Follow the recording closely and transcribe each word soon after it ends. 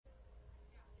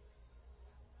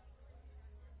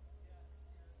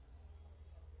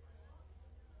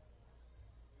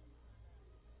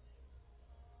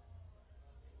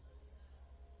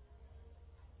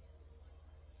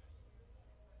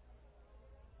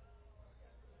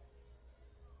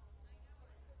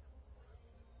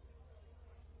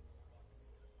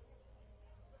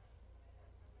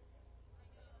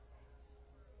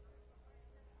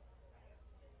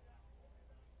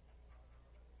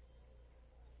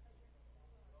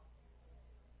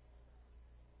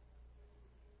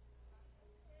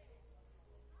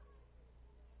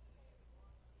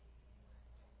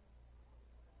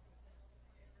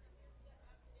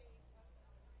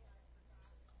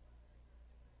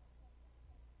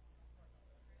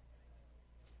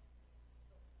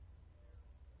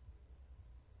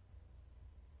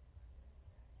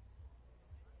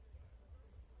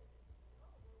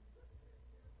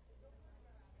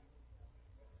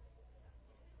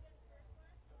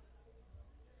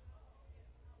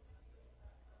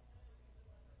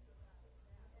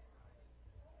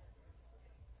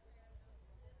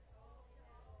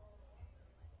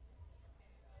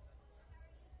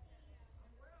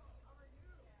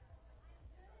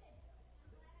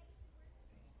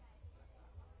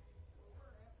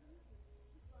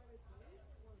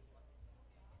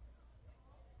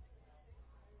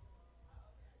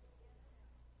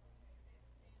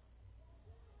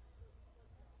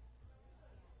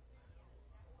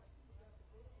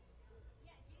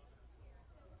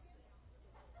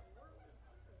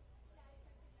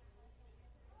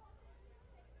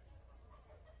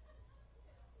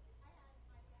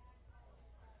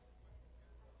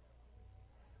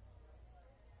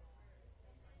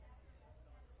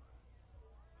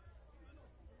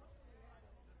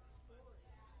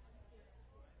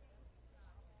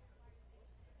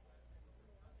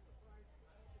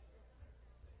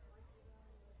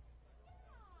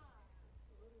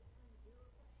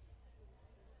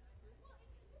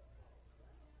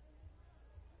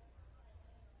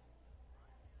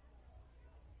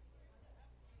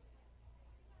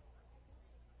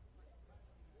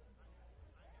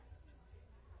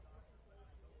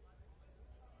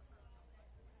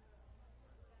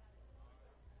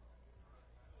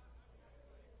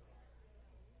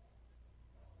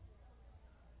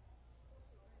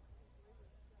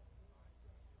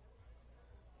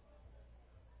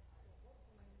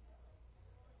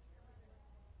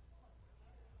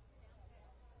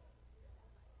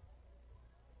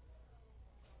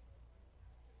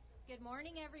Good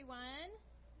morning, everyone.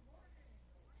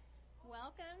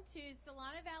 Welcome to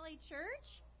Solano Valley Church.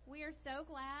 We are so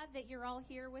glad that you're all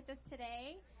here with us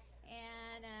today.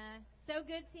 And so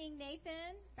good seeing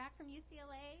Nathan back from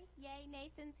UCLA. Yay,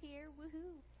 Nathan's here.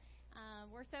 Woohoo.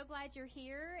 We're so glad you're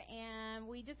here, and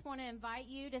we just want to invite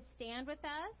you to stand with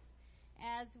us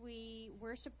as we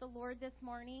worship the Lord this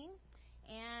morning.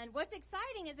 And what's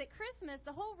exciting is at Christmas,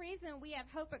 the whole reason we have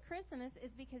hope at Christmas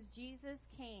is because Jesus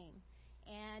came.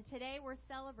 And today we're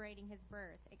celebrating his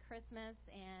birth at Christmas.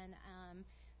 And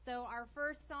so our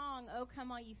first song, "Oh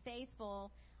Come All You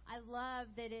Faithful," I love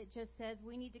that it just says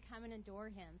we need to come and adore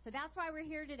him. So that's why we're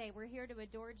here today. We're here to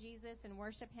adore Jesus and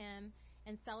worship him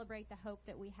and celebrate the hope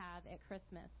that we have at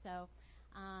Christmas. So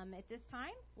at this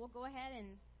time, we'll go ahead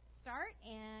and start.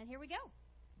 And here we go.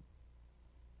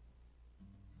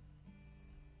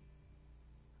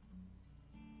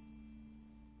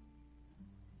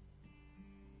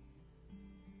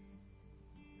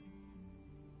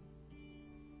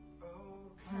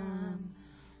 Come,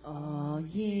 all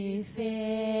ye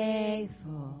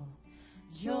faithful,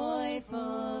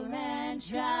 joyful and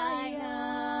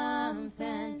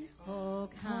triumphant. Oh,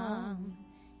 come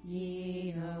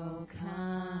ye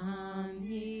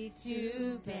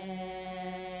to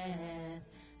Bethlehem.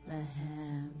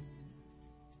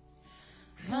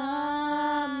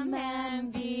 Come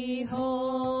and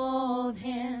behold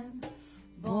him,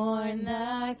 born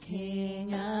the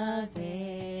King of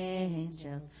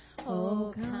angels.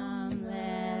 Oh, come,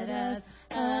 let us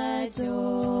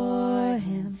adore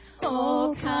him.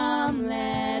 Oh, come,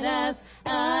 let us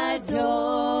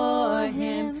adore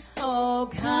him. Oh,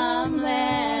 come,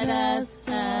 let us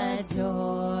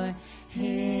adore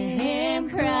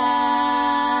him,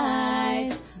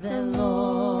 Christ the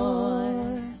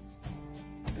Lord.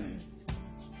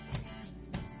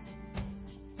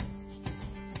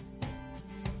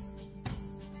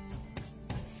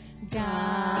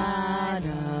 God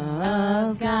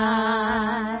of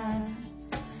God,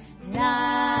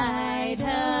 light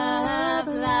of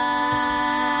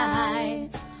light,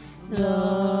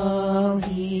 lo,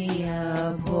 he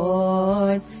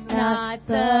abhors not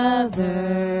the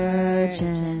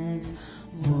virgin's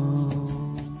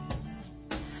womb.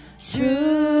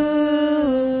 True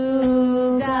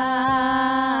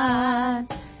God,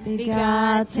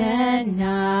 begotten,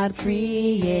 not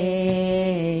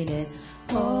created.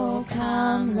 Oh,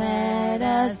 come, let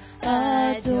us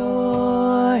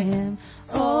adore him.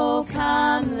 Oh,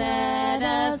 come, let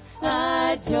us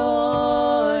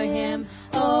adore him.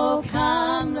 Oh,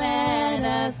 come, let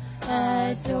us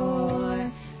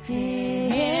adore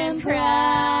him,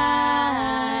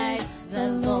 Christ the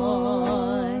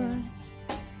Lord.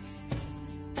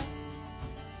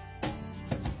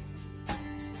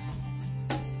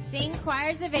 Sing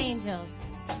choirs of angels.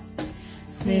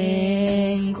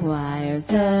 Sing choirs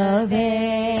of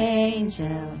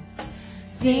angels,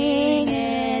 sing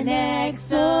in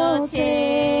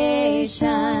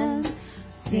exaltation,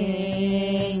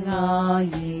 sing all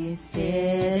ye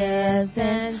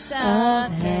citizens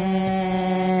of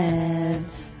heaven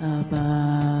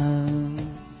above.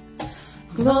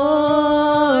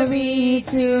 Glory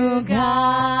to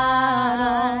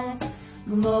God,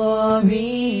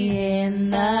 glory in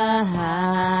the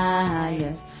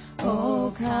highest.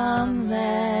 Oh, come,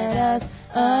 let us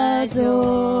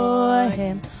adore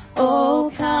him.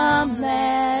 Oh, come,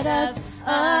 let us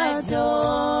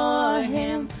adore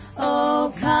him.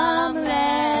 Oh, come,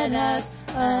 let us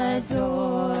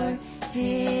adore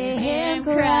him,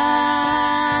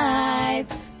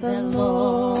 Christ the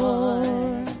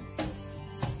Lord.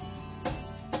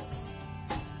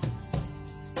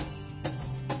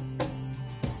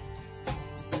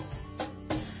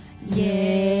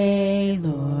 Yea,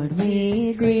 Lord,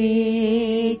 we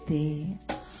greet thee,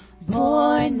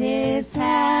 born this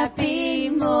happy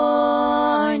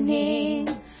morning.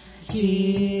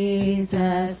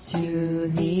 Jesus,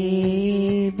 to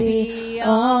thee be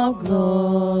all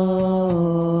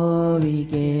glory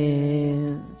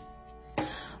give.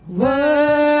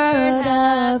 Word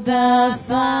of the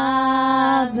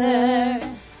Father,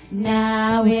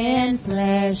 now in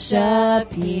flesh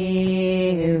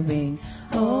appearing.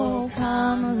 Oh,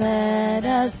 come, let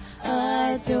us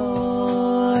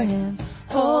adore him.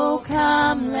 Oh,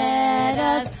 come, let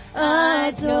us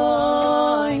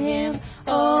adore him.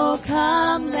 Oh,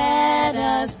 come, let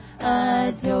us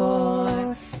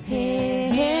adore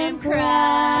him, Christ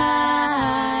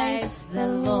the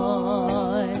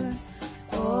Lord.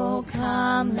 Oh,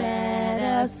 come, let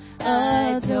us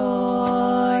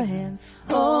adore him.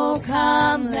 Oh,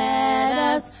 come, let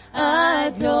us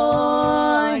adore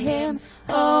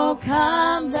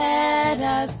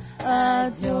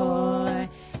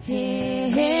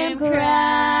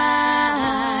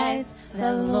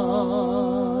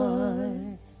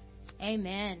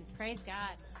Praise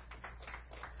God.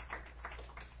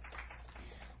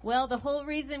 Well, the whole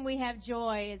reason we have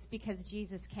joy is because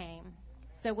Jesus came.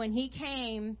 So when he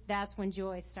came, that's when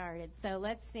joy started. So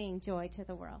let's sing Joy to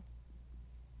the World.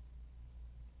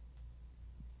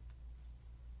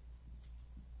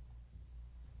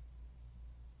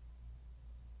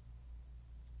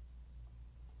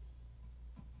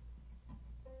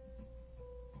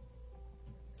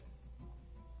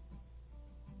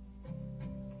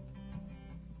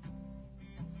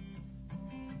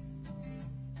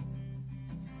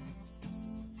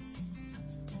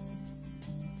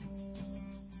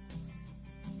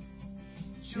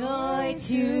 Joy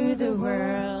to the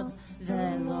world,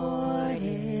 the Lord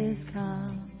is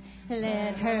come.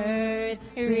 Let earth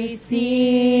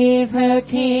receive her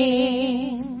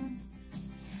King.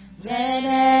 Let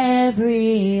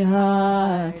every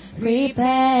heart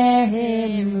prepare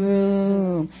him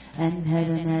room, and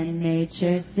heaven and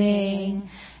nature sing,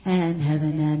 and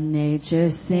heaven and nature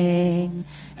sing,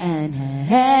 and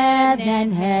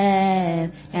heaven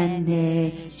and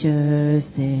nature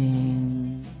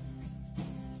sing.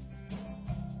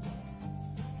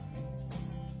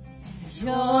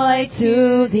 Joy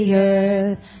to the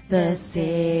earth, the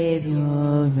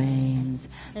Savior reigns.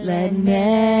 Let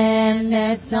men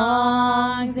their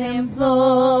songs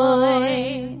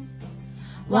employ,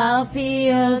 while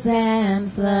fields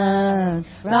and floods,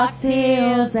 rocks,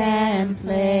 hills, and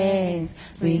plains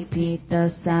repeat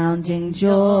the sounding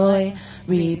joy.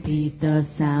 Repeat the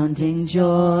sounding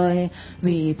joy.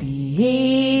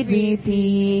 Repeat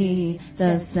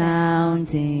the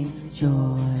sounding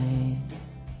joy.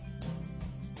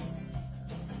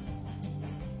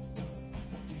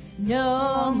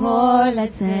 No more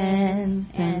let sins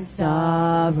and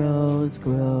sorrows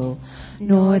grow,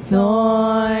 nor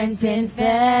thorns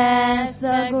infest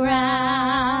the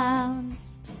ground.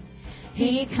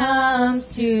 He comes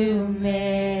to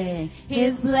make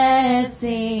his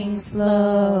blessings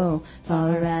flow,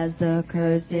 far as the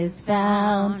curse is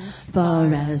found,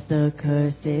 far as the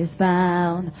curse is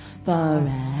found, far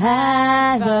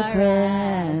as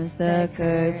the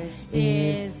curse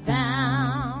is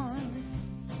found.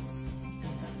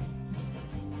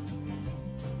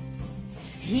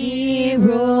 He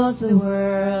rules the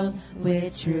world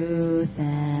with truth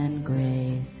and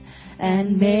grace,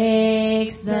 and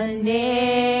makes the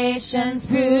nations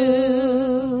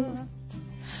prove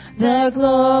the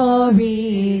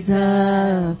glories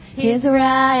of his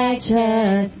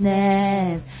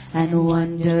righteousness, and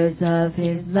wonders of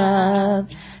his love,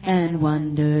 and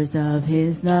wonders of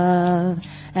his love,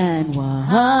 and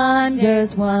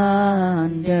wonders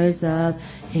of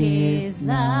his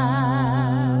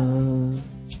love.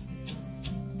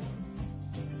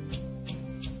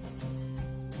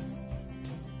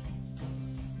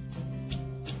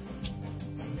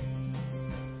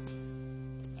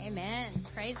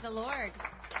 Praise the Lord.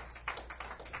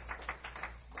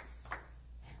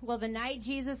 Well, the night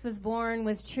Jesus was born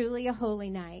was truly a holy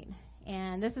night.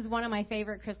 And this is one of my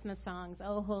favorite Christmas songs,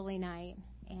 Oh Holy Night.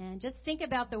 And just think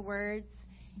about the words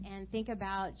and think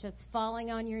about just falling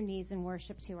on your knees in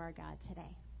worship to our God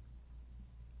today.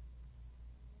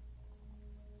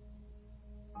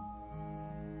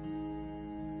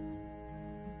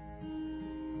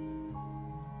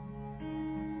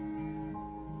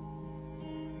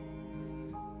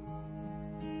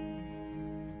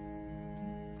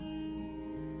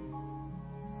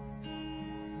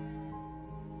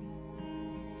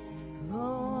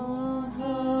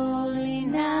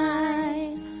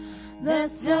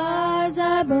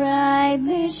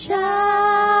 Brightly shining,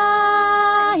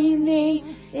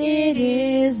 it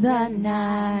is the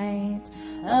night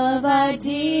of our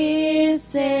dear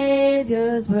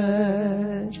Savior's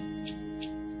birth.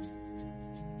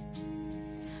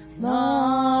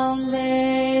 Long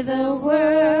lay the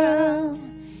world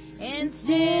in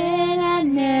sin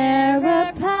and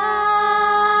error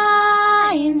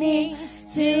pining,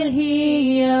 till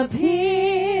he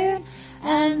appeared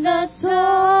and the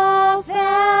soul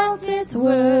felt its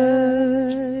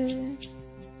worth.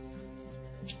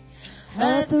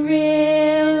 A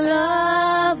thrill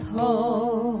of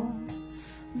hope,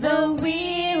 the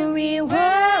weary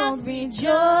world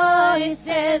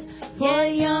rejoices, for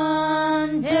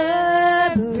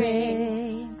yonder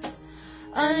breaks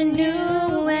a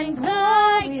new and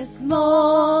glorious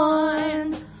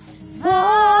morn. Fall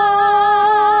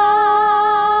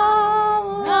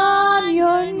on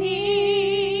your knees.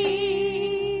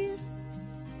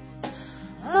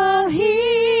 Oh, hear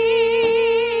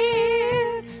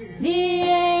the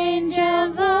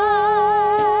angel voices.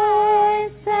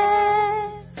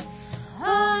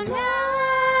 Oh,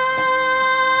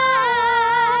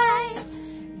 night,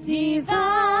 the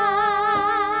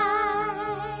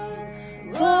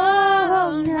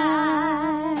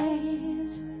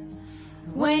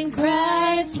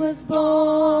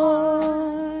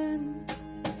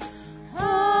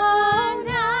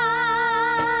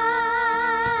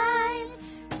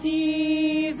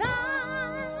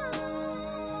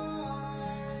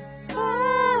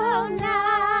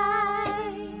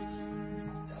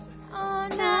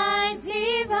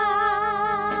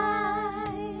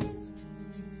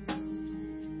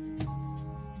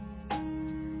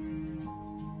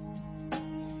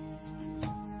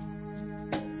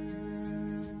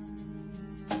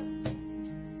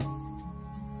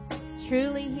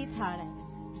taught us.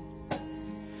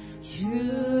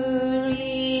 Truly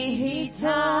He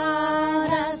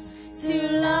taught us to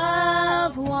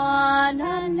love one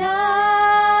another.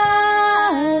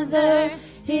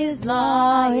 His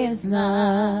law is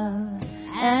love,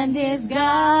 and His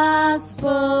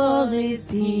gospel is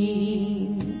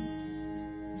peace.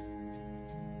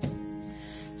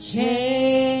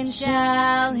 Chains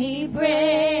shall He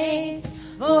break,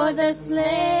 for the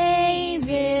slave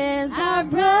is our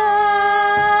brother,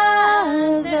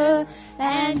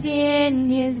 and in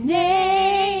His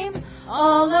name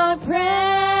all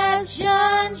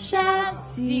oppression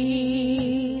shall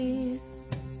cease.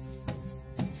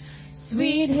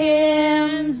 Sweet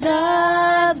hymns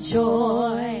of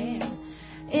joy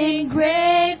in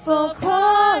grateful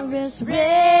chorus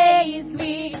raise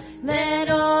we, let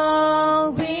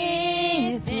all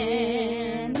within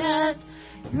us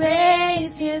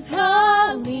praise His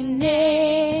holy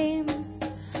name.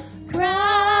 Christ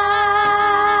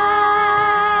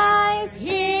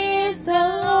is the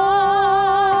Lord.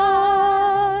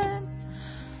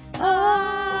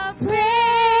 Oh, praise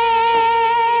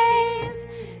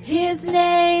His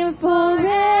name forever.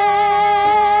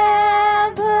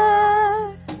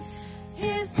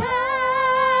 His power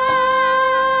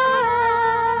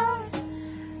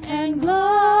and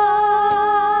glory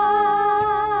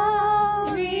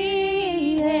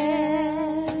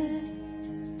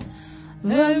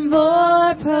ever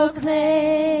more proclaim.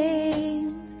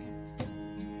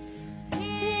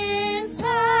 His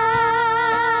power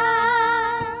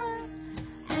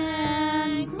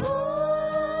and glory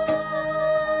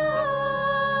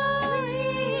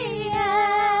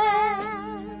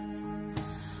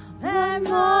ever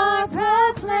more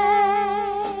proclaim.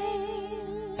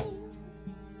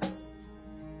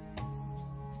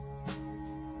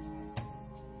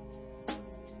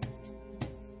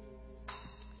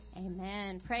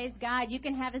 Amen. Praise God. You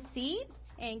can have a seat,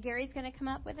 and Gary's going to come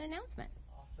up with an announcement.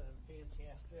 Awesome.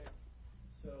 Fantastic.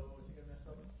 So, is he going to mess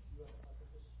up?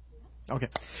 Okay.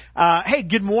 Hey,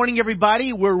 good morning,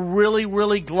 everybody. We're really,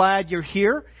 really glad you're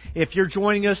here. If you're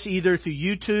joining us either through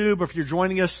YouTube or if you're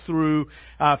joining us through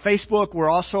Facebook, we're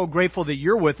also grateful that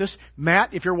you're with us.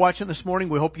 Matt, if you're watching this morning,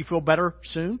 we hope you feel better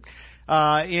soon.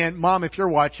 And Mom, if you're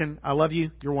watching, I love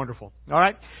you. You're wonderful. All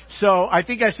right. So I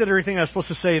think I said everything I was supposed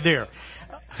to say there.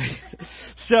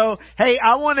 So, hey,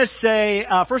 I want to say,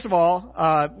 first of all,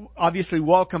 obviously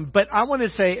welcome, but I want to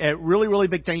say a really, really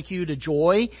big thank you to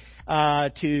Joy,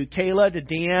 to Kayla, to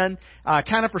Dan,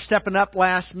 kind of for stepping up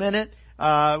last minute,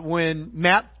 when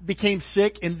Matt became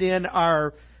sick and then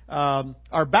our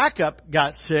backup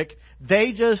got sick.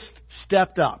 They just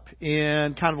stepped up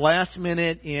in kind of last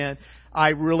minute, and I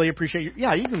really appreciate you.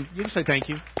 Yeah, you can say thank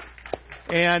you.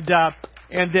 And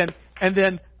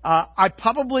then I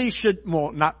probably should,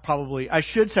 well, not probably, I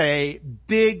should say a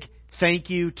big thank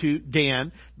you to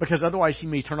Dan, because otherwise he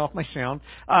may turn off my sound.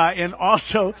 And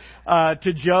also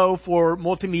to Joe for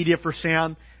multimedia for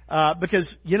sound, because,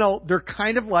 you know, they're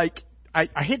kind of like, I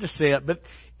hate to say it, but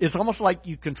it's almost like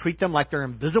you can treat them like they're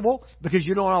invisible because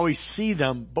you don't always see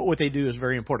them, but what they do is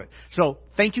very important. So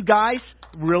thank you guys.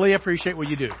 Really appreciate what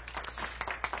you do.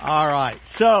 All right.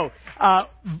 So,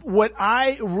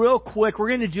 real quick, we're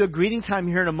going to do a greeting time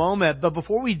here in a moment. But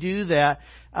before we do that,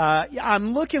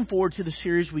 I'm looking forward to the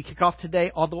series we kick off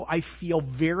today, although I feel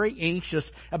very anxious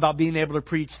about being able to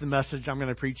preach the message I'm going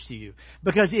to preach to you,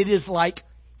 because it is like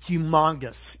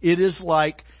humongous. It is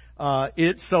like, I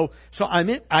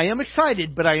am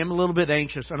excited, but I am a little bit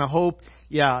anxious, and I hope,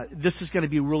 this is going to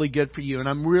be really good for you, and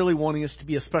I'm really wanting this to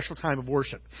be a special time of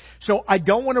worship. So I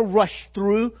don't want to rush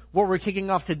through what we're kicking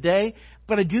off today,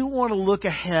 but I do want to look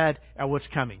ahead at what's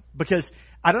coming, because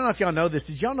I don't know if y'all know this.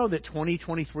 Did y'all know that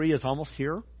 2023 is almost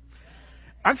here?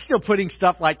 I'm still putting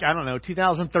stuff like,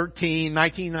 2013,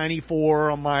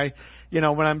 1994 on my,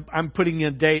 when I'm putting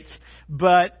in dates,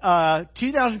 but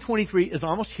 2023 is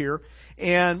almost here.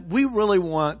 And we really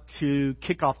want to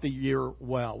kick off the year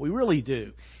well. We really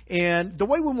do. And the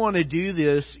way we want to do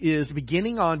this is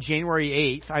beginning on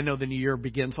January 8th. I know the new year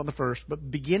begins on the 1st, but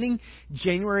beginning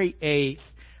January 8th,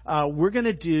 we're going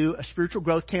to do a spiritual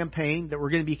growth campaign that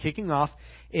we're going to be kicking off.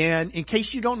 And in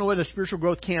case you don't know what a spiritual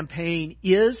growth campaign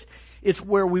is, it's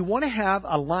where we want to have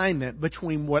alignment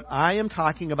between what I am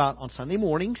talking about on Sunday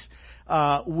mornings,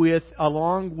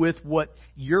 along with what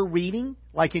you're reading,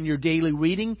 like in your daily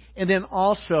reading, and then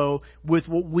also with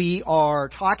what we are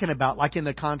talking about, like in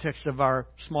the context of our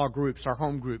small groups, our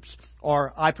home groups,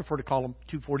 or I prefer to call them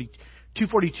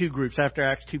 242 groups after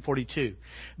Acts 2:42.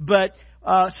 But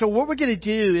so what we're going to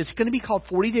do is going to be called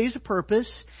 40 Days of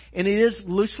Purpose, and it is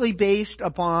loosely based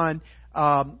upon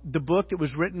the book that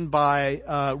was written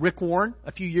by Rick Warren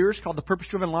a few years called The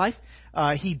Purpose-Driven Life.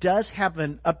 He does have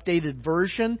an updated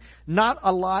version. Not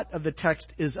a lot of the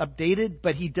text is updated,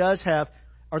 but he does have,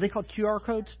 are they called QR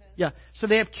codes? Yeah. So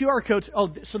they have QR codes.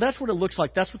 Oh, so that's what it looks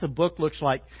like. That's what the book looks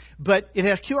like. But it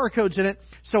has QR codes in it.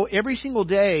 So every single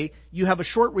day you have a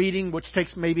short reading, which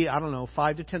takes maybe,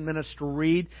 5 to 10 minutes to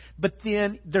read. But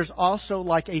then there's also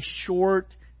like a short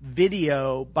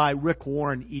video by Rick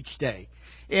Warren each day.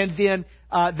 And then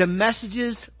the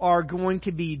messages are going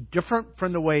to be different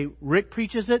from the way Rick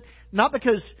preaches it. Not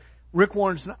because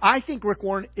I think Rick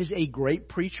Warren is a great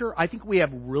preacher. I think we have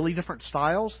really different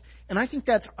styles. And I think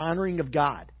that's honoring of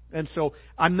God. And so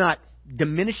I'm not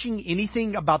diminishing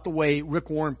anything about the way Rick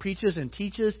Warren preaches and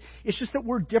teaches. It's just that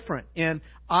we're different. And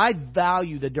I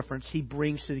value the difference he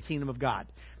brings to the kingdom of God.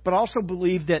 But I also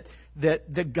believe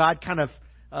that God kind of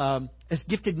has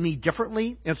gifted me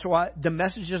differently, and so the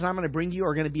messages I'm going to bring you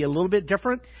are going to be a little bit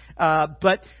different.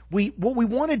 But what we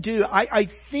want to do, I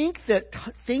think that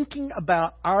thinking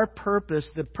about our purpose,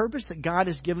 the purpose that God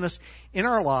has given us in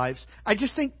our lives, I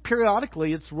just think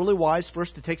periodically it's really wise for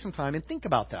us to take some time and think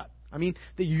about that. I mean,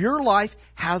 that your life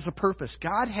has a purpose.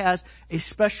 God has a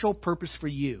special purpose for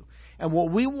you. And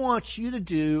what we want you to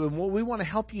do and what we want to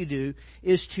help you do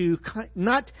is to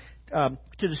not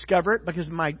to discover it, because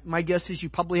my guess is you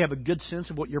probably have a good sense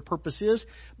of what your purpose is,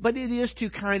 but it is to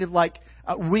kind of like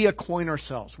reacquaint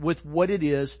ourselves with what it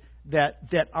is that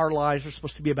our lives are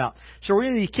supposed to be about. So we're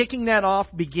going to be kicking that off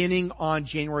beginning on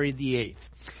January the 8th.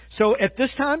 So at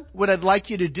this time, what I'd like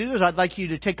you to do is I'd like you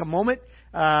to take a moment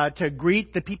to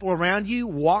greet the people around you,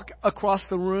 walk across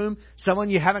the room, someone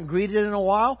you haven't greeted in a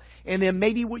while, and then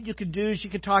maybe what you could do is you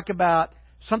could talk about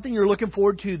something you're looking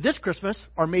forward to this Christmas,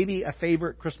 or maybe a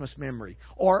favorite Christmas memory,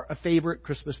 or a favorite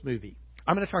Christmas movie.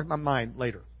 I'm going to talk about mine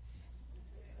later.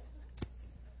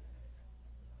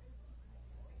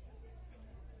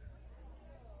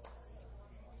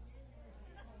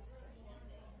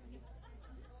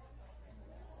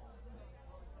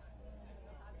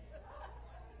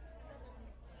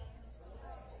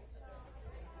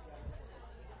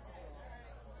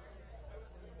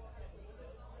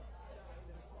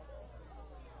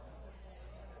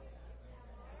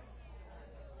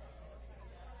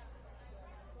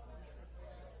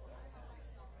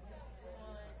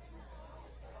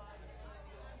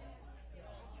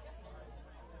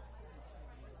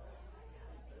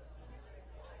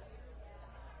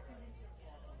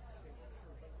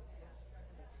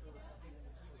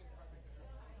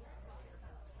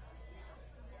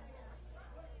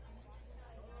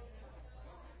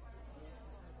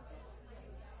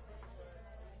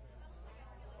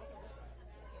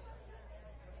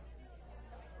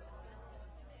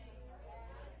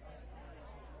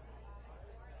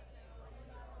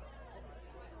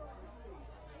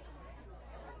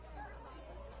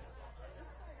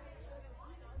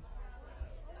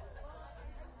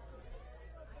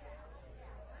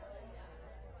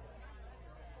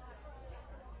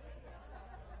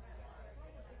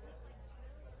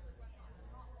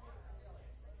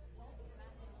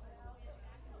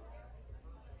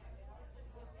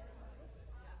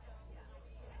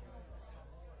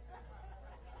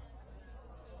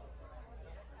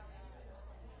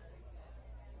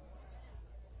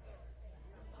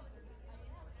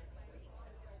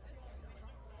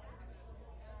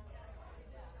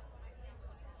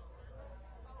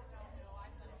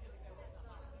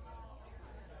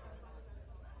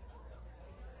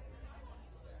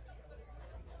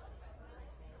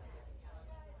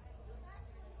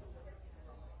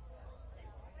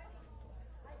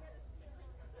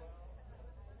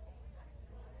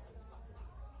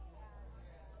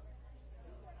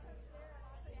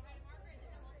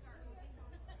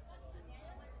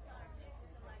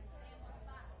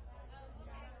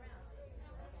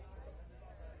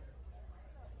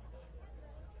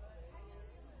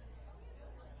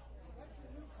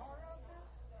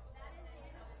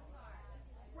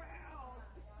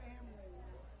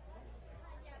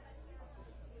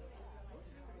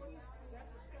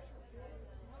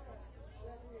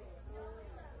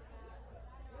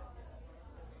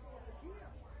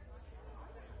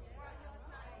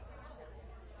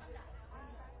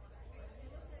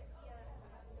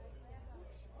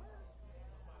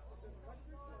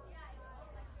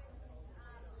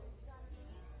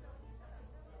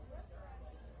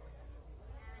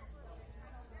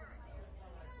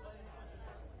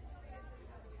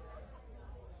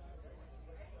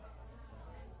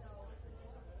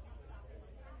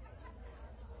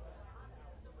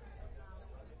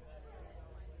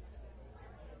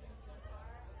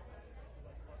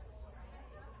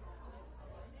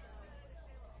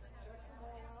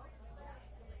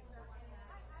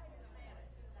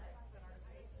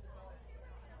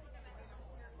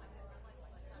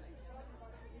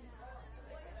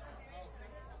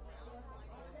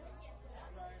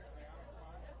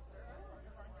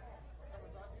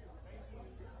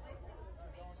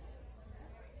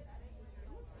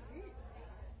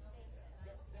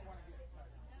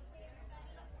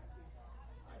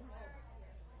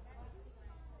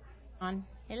 On.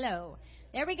 Hello.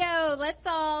 There we go. Let's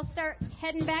all start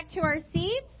heading back to our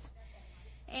seats.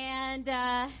 And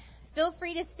feel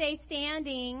free to stay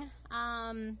standing.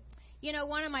 One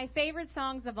of my favorite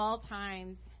songs of all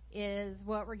times is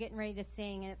what we're getting ready to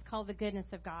sing, and it's called The Goodness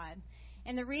of God.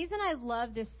 And the reason I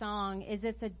love this song is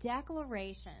it's a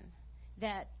declaration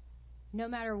that no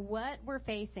matter what we're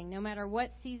facing, no matter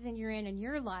what season you're in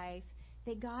your life,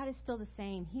 that God is still the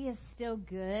same. He is still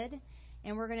good,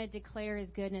 and we're going to declare His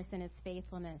goodness and His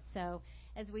faithfulness. So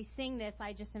as we sing this,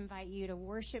 I just invite you to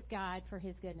worship God for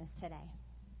His goodness today.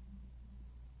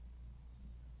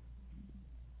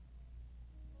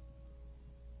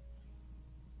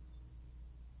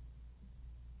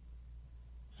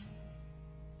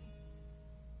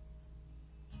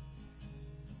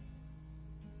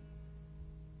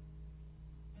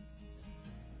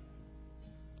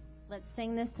 Let's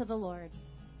sing this to the Lord.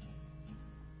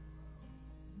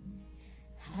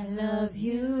 I love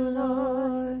you,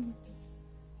 Lord.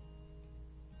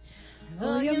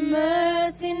 Oh, your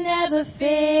mercy never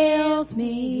fails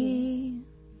me.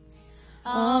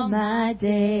 All my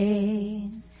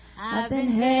days I've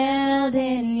been held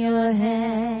in your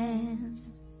hands.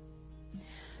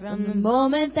 From the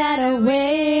moment that I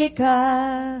wake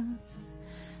up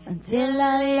until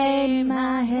I lay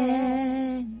my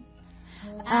head,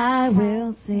 I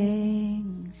will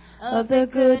sing of the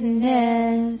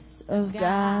goodness of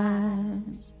God.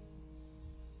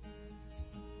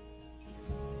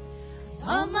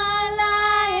 All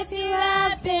my life you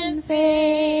have been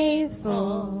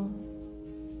faithful.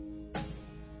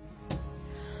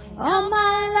 All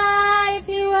my life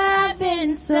you have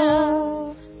been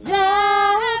so good.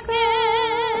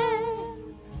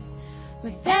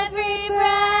 With every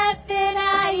breath that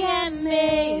I am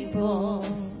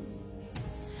able,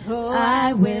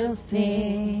 I will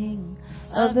sing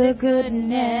of the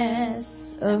goodness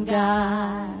of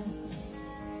God.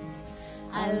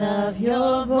 I love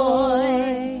your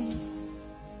voice.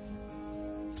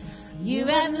 You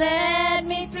have led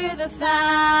me through the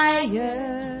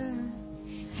fire,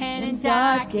 and in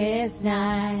darkest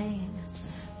night,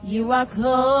 you are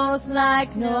close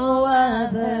like no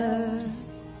other.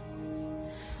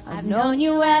 I've known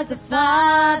you as a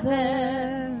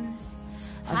father,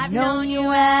 I've known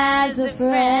you as a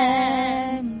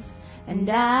friend, and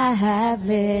I have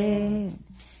lived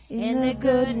in the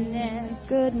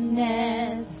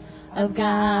goodness of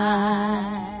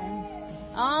God.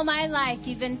 All my life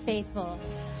you've been faithful.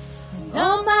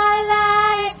 All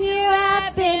my life you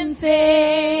have been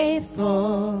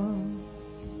faithful.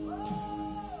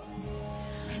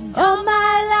 All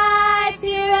my life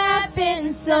you have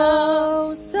been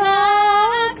so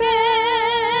good.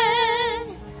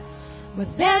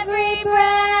 With every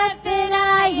breath that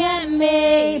I am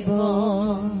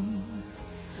able,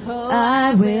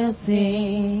 I will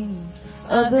sing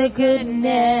of the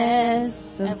goodness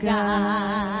of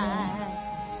God.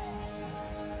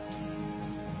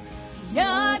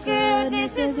 Your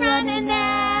goodness is running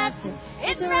after,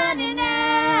 it's running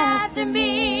after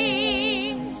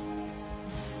me.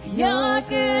 Your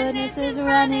goodness is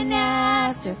running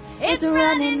after, it's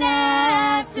running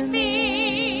after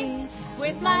me.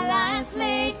 With my life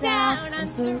laid down,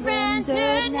 I'm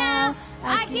surrendered now.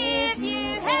 I give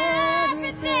you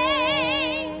everything.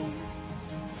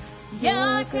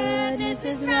 Your goodness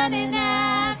is running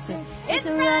after, it's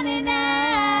running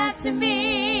after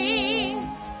me.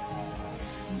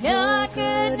 Your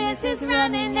goodness is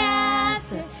running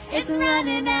after, it's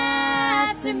running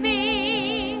after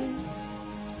me.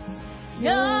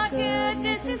 Your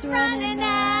goodness is running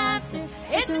after,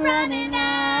 it's running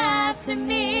after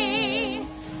me.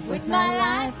 With my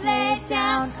life laid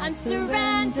down, I'm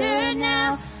surrendered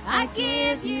now. I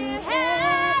give you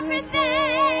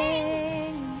everything.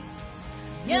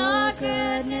 Your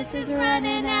goodness is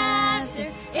running after,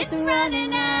 it's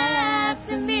running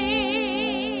after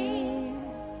me.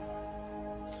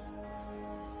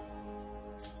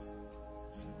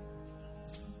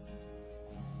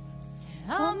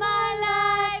 All my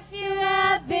life you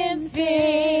have been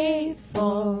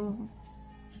faithful.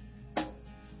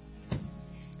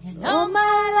 And all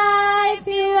my life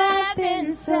you have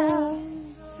been so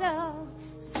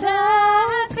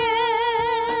good.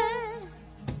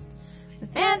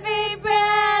 With every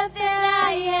breath that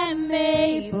I am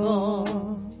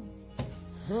able,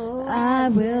 I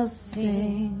will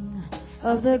sing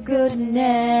of the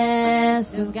goodness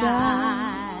of God.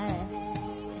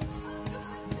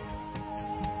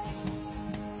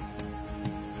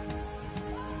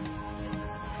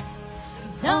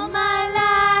 All my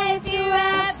life you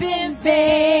have been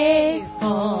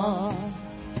faithful.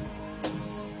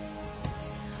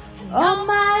 All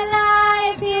my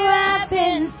life you have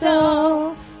been so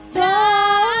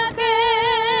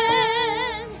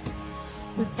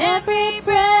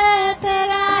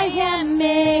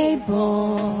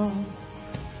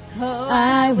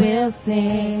will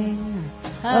sing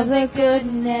of the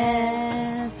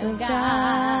goodness of God.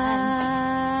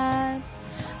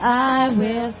 I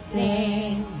will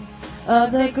sing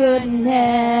of the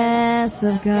goodness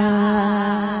of God.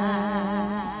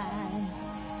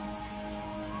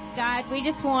 God, we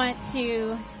just want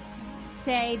to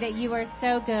say that you are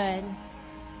so good,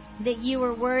 that you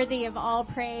are worthy of all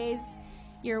praise,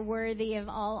 you're worthy of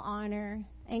all honor.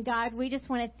 And God, we just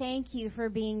want to thank you for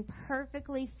being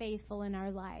perfectly faithful in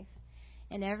our life.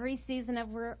 In every season of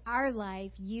our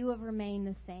life, you have remained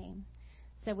the same.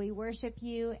 So we worship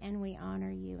you and we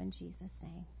honor you in Jesus'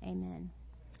 name. Amen.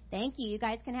 Thank you. You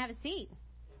guys can have a seat.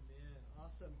 Amen.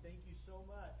 Awesome. Thank you so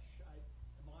much.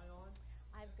 Am I on?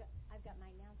 I've got my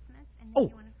announcements. And Oh,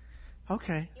 you wanna,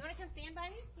 okay. You want to come stand by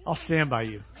me? I'll stand by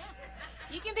you. Yeah.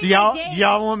 You can be Do my date.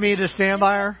 y'all want me to stand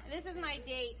by her? This is my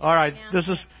date. All right. Now. This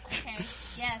is. Okay.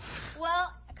 Yes.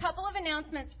 Well, a couple of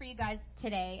announcements for you guys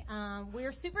today.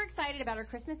 We're super excited about our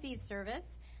Christmas Eve service.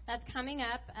 That's coming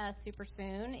up super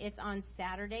soon. It's on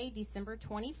Saturday, December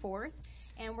 24th.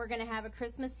 And we're going to have a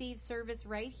Christmas Eve service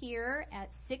right here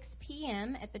at 6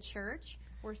 p.m. at the church.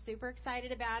 We're super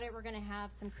excited about it. We're going to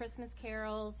have some Christmas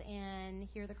carols and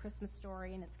hear the Christmas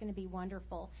story, and it's going to be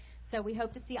wonderful. So we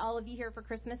hope to see all of you here for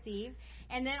Christmas Eve.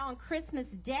 And then on Christmas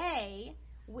Day,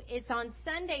 it's on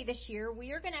Sunday this year,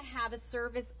 we are going to have a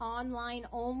service online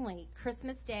only,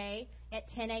 Christmas Day at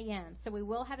 10 a.m. So we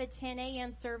will have a 10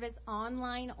 a.m. service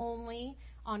online only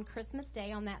on Christmas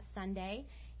Day on that Sunday.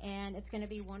 And it's going to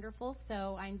be wonderful.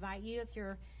 So I invite you, if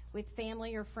you're with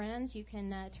family or friends, you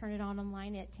can turn it on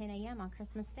online at 10 a.m. on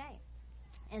Christmas Day.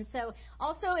 And so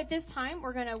also at this time,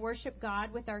 we're going to worship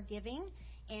God with our giving.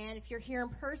 And if you're here in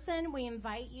person, we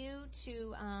invite you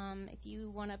to, if you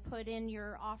want to put in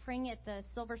your offering at the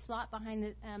silver slot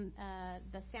behind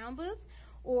the sound booth,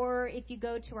 or if you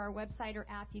go to our website or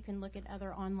app, you can look at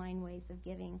other online ways of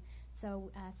giving. So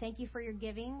thank you for your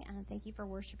giving, and thank you for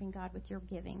worshiping God with your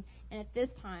giving. And at this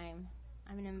time,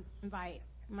 I'm going to invite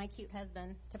my cute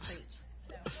husband to preach.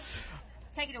 So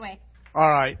take it away. All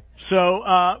right. So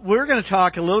we're going to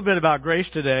talk a little bit about grace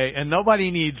today, and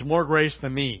nobody needs more grace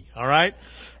than me. All right.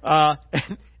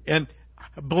 And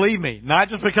believe me, not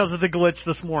just because of the glitch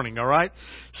this morning. All right.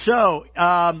 So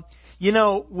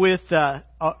with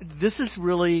this is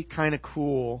really kind of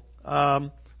cool.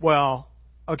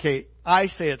 Okay, I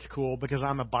say it's cool because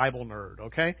I'm a Bible nerd,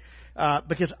 okay?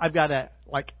 Because I've got a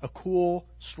cool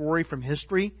story from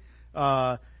history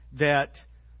that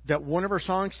one of our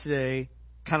songs today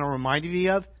kind of reminded me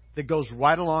of that goes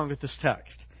right along with this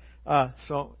text.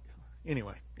 So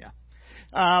anyway, yeah.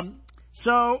 I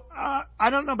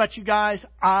don't know about you guys.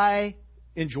 I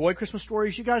enjoy Christmas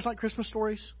stories. You guys like Christmas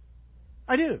stories?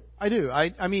 I do.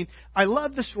 I mean, I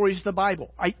love the stories of the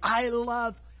Bible. I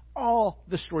love all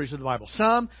the stories of the Bible.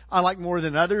 Some I like more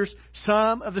than others.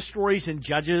 Some of the stories in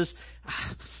Judges,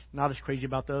 not as crazy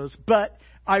about those. But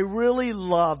I really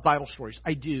love Bible stories.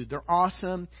 I do. They're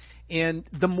awesome. And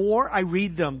the more I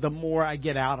read them, the more I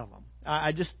get out of them.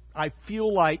 I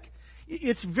feel like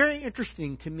it's very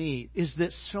interesting to me is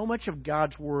that so much of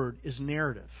God's Word is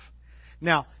narrative.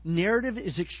 Now, narrative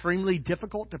is extremely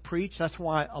difficult to preach. That's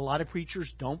why a lot of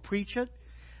preachers don't preach it.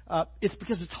 It's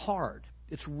because it's hard.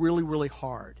 It's really, really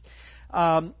hard.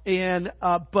 But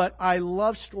I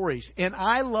love stories, and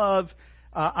I love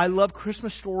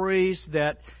Christmas stories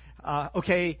that.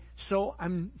 So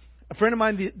I'm a friend of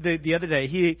mine the other day.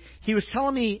 He was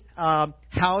telling me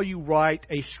how you write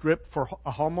a script for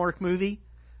a Hallmark movie.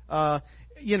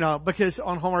 Because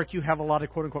on Hallmark you have a lot of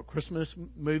quote unquote Christmas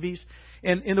movies,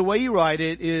 and the way you write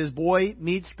it is boy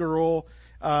meets girl,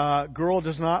 girl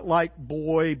does not like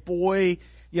boy,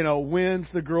 wins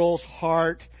the girl's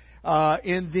heart,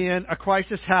 and then a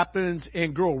crisis happens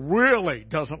and girl really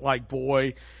doesn't like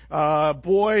boy.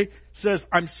 Boy says,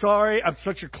 I'm sorry, I'm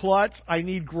such a klutz, I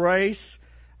need grace.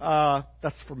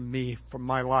 That's from me, from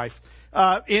my life.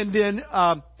 And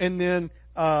then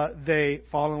they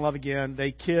fall in love again,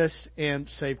 they kiss and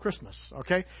save Christmas.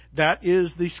 Okay? That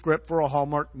is the script for a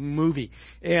Hallmark movie.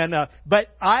 But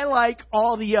I like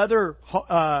all the other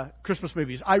Christmas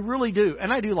movies. I really do.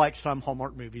 And I do like some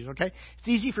Hallmark movies. Okay? It's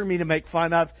easy for me to make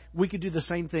fun of. We could do the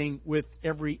same thing with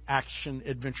every action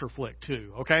adventure flick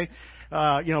too. Okay?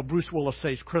 Bruce Willis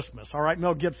saves Christmas. All right?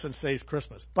 Mel Gibson saves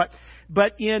Christmas. But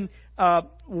in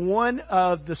one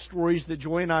of the stories that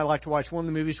Joy and I like to watch, one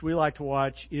of the movies we like to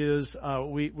watch is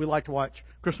we like to watch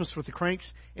Christmas with the Cranks.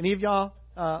 Any of y'all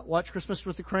watch Christmas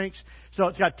with the Cranks? So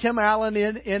it's got Tim Allen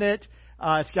in it.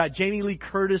 It's got Jamie Lee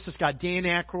Curtis. It's got Dan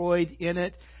Aykroyd in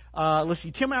it. Let's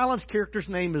see. Tim Allen's character's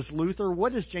name is Luther.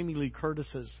 What is Jamie Lee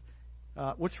Curtis's?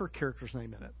 What's her character's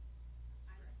name in it?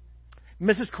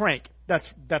 Mrs. Crank.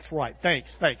 That's right. Thanks.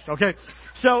 Okay.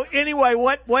 So anyway,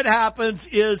 what happens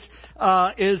is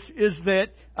that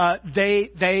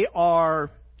they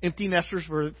are empty nesters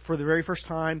for the very first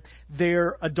time.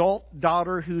 Their adult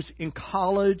daughter, who's in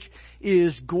college,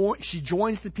 she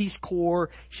joins the Peace Corps.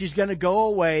 She's going to go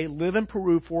away, live in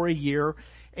Peru for a year.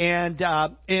 And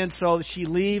so she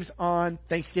leaves on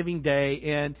Thanksgiving Day,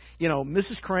 and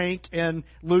Mrs. Crank and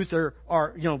Luther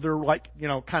are they're like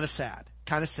kind of sad.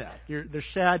 They're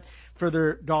sad for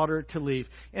their daughter to leave.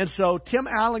 And so Tim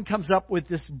Allen comes up with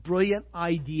this brilliant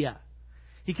idea.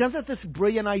 He comes up with this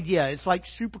brilliant idea. It's like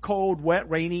super cold, wet,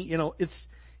 rainy.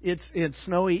 It's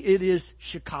snowy. It is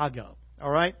Chicago.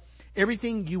 All right,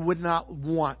 everything you would not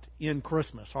want in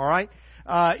Christmas. All right,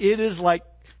 it is like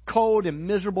cold and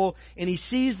miserable, and he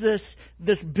sees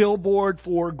this billboard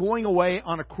for going away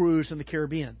on a cruise in the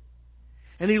Caribbean.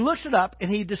 And he looks it up, and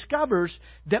he discovers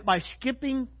that by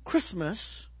skipping Christmas,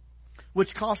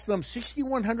 which cost them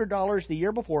 $6,100 the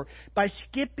year before, by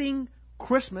skipping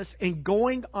Christmas and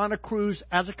going on a cruise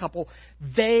as a couple,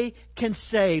 they can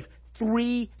save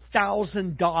 $3,000.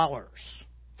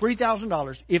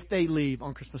 $3,000 if they leave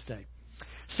on Christmas Day.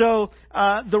 So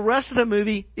the rest of the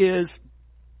movie is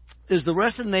the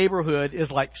rest of the neighborhood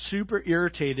is like super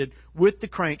irritated with the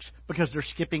Cranks because they're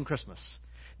skipping Christmas.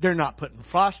 They're not putting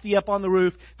Frosty up on the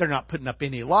roof. They're not putting up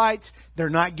any lights. They're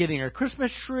not getting a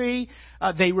Christmas tree.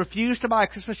 They refuse to buy a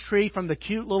Christmas tree from the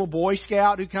cute little Boy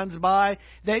Scout who comes by.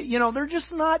 They're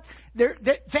just not. They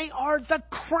are the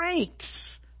Cranks.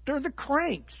 They're the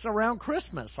Cranks around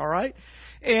Christmas. All right.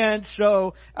 And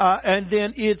so, and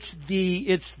then it's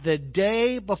the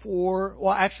day before.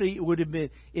 Well, actually,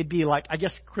 it'd be like, I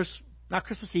guess, not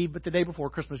Christmas Eve, but the day before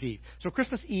Christmas Eve. So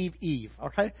Christmas Eve.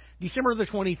 Okay, December the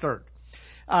 23rd.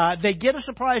 They get a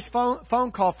surprise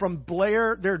phone call from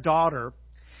Blair, their daughter,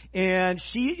 and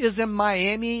she is in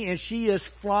Miami, and she is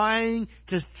flying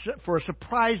for a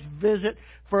surprise visit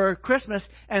for Christmas.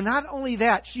 And not only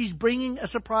that, she's bringing a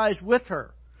surprise with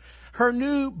her. Her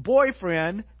new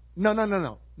boyfriend.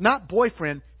 No. Not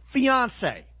boyfriend,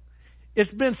 fiance.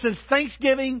 It's been since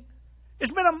Thanksgiving.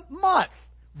 It's been a month.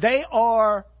 They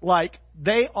are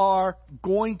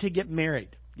going to get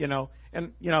married,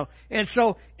 and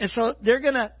so they're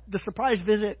gonna the surprise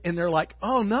visit, and they're like,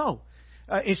 oh no,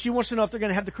 and she wants to know if they're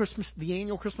gonna have the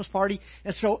annual Christmas party,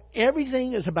 and so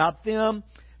everything is about them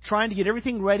trying to get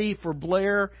everything ready for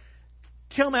Blair.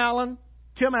 Tim Allen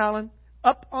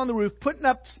up on the roof putting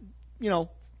up,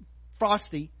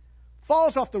 Frosty.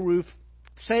 Falls off the roof,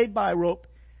 saved by a rope.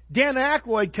 Dan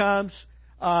Aykroyd comes.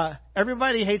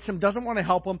 Everybody hates him, doesn't want to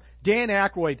help him. Dan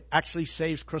Aykroyd actually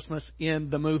saves Christmas in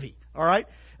the movie. All right?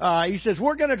 He says,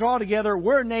 we're going to draw together.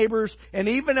 We're neighbors. And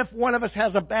even if one of us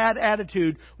has a bad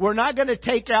attitude, we're not going to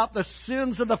take out the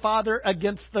sins of the father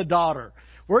against the daughter.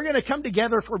 We're going to come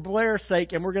together for Blair's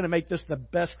sake, and we're going to make this the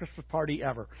best Christmas party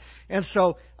ever. And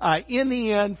so, in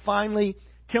the end, finally,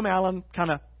 Tim Allen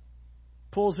kind of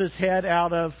pulls his head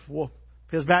out of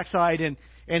his backside, and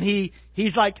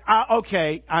he's like,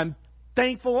 okay, I'm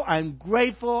thankful, I'm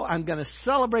grateful, I'm going to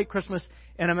celebrate Christmas,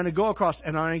 and I'm going to go across,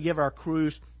 and I'm going to give our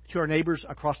cruise to our neighbors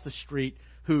across the street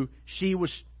who she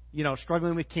was,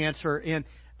 struggling with cancer, and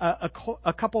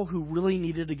a couple who really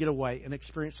needed to get away and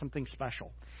experience something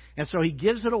special. And so he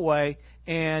gives it away,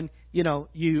 and,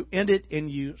 you end it,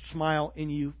 and you smile, and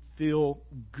you feel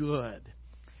good.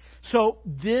 So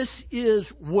this is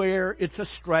where it's a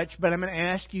stretch, but I'm going to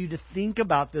ask you to think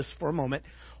about this for a moment.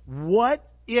 What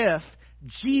if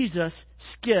Jesus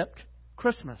skipped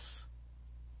Christmas?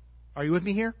 Are you with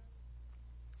me here?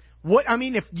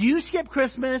 If you skip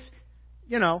Christmas,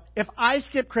 if I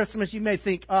skip Christmas, you may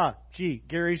think, gee,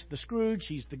 Gary's the Scrooge,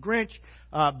 he's the Grinch,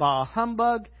 bah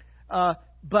humbug.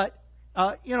 But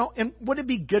would it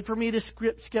be good for me to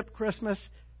skip Christmas?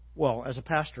 Well, as a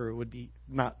pastor, it would be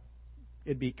not.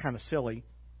 It'd be kind of silly.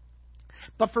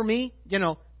 But for me,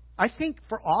 I think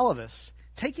for all of us,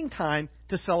 taking time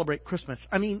to celebrate Christmas,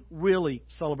 really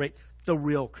celebrate the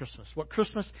real Christmas, what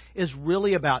Christmas is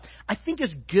really about, I think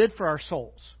is good for our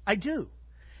souls. I do.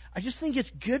 I just think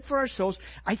it's good for our souls.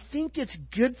 I think it's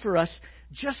good for us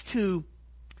just to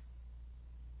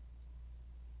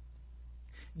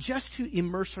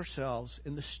immerse ourselves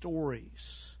in the stories,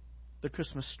 the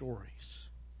Christmas stories.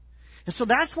 And so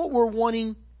that's what we're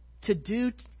wanting to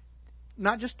do,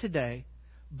 not just today,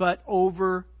 but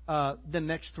over the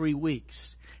next 3 weeks.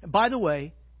 And by the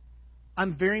way,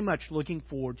 I'm very much looking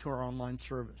forward to our online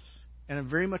service. And I'm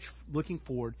very much looking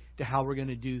forward to how we're going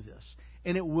to do this.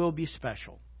 And it will be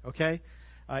special, okay?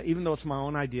 Even though it's my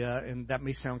own idea, and that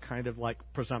may sound kind of like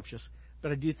presumptuous,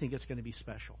 but I do think it's going to be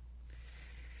special.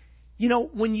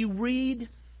 When you read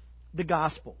the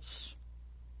Gospels,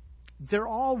 they're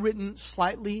all written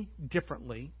slightly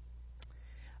differently.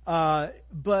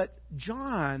 But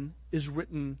John is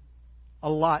written a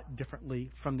lot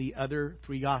differently from the other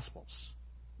three Gospels.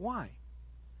 Why?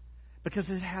 Because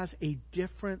it has a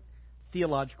different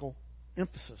theological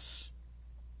emphasis.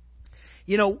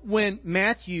 You know, when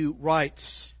Matthew writes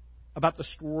about the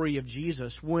story of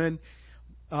Jesus, when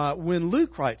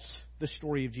Luke writes the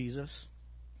story of Jesus,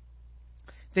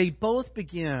 they both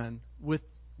begin with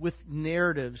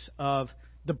narratives of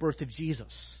the birth of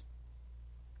Jesus.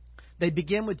 They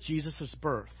begin with Jesus'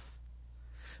 birth.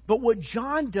 But what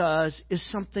John does is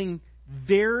something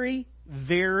very,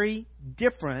 very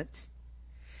different.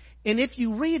 And if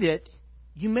you read it,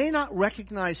 you may not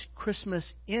recognize Christmas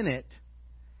in it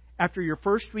after your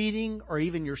first reading or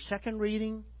even your second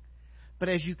reading. But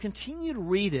as you continue to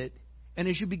read it, and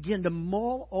as you begin to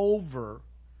mull over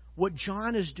what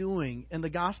John is doing in the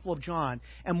Gospel of John,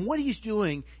 and what he's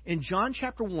doing in John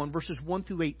chapter 1, verses 1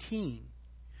 through 18,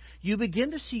 you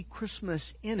begin to see Christmas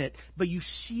in it, but you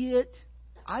see it,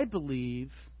 I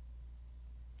believe,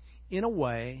 in a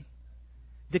way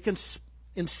that can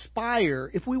inspire,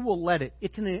 if we will let it,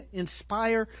 it can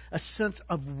inspire a sense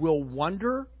of real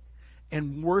wonder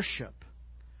and worship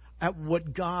at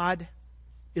what God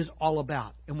is all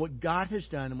about and what God has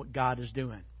done and what God is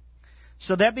doing.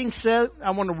 So that being said,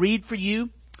 I want to read for you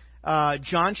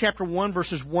John chapter 1,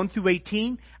 verses 1 through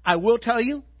 18. I will tell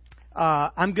you,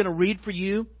 I'm going to read for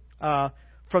you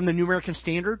from the New American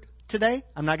Standard today.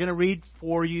 I'm not going to read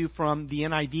for you from the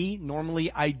NIV.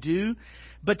 Normally I do.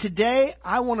 But today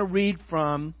I want to read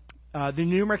from the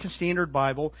New American Standard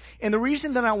Bible. And the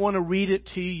reason that I want to read it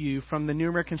to you from the New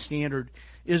American Standard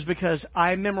is because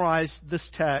I memorized this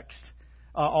text,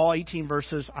 all 18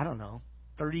 verses, I don't know,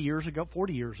 30 years ago,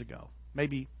 40 years ago.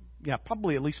 Maybe,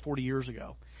 probably at least 40 years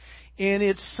ago. And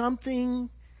it's something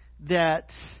that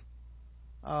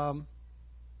I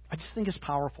just think is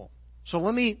powerful. So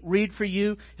let me read for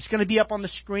you. It's going to be up on the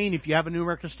screen. If you have a New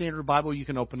American Standard Bible, you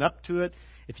can open up to it.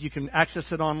 If you can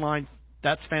access it online,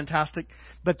 that's fantastic.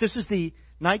 But this is the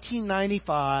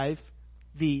 1995,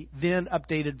 the then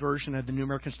updated version of the New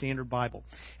American Standard Bible.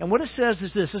 And what it says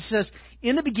is this. It says,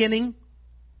 in the beginning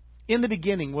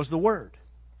was the Word.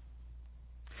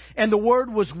 And the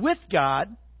Word was with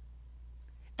God,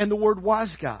 and the Word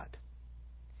was God.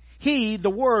 He, the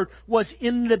Word, was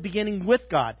in the beginning with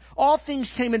God. All things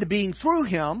came into being through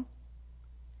Him,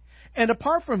 and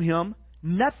apart from Him,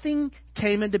 nothing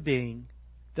came into being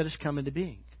that has come into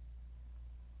being.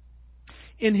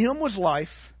 In Him was life,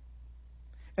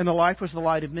 and the life was the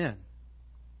light of men.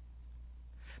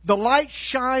 The light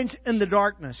shines in the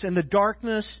darkness, and the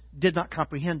darkness did not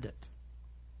comprehend it.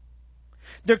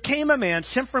 There came a man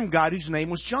sent from God whose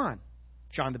name was John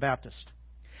the Baptist.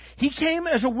 He came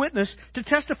as a witness to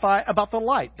testify about the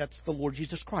light, that's the Lord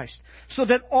Jesus Christ, so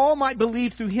that all might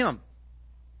believe through Him.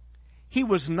 He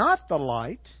was not the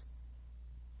light,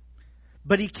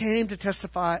 but He came to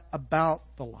testify about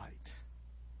the light.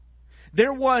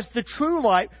 There was the true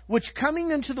light, which coming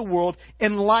into the world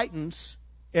enlightens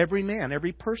every man,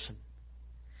 every person.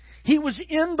 He was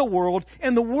in the world,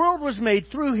 and the world was made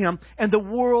through Him, and the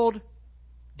world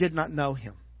did not know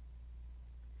Him.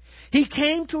 He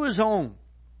came to His own,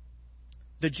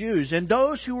 the Jews, and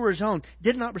those who were His own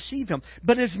did not receive Him.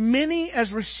 But as many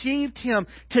as received Him,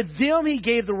 to them He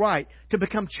gave the right to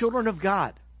become children of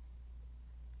God,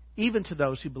 even to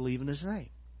those who believe in His name,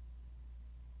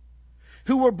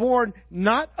 who were born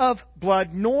not of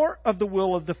blood, nor of the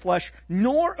will of the flesh,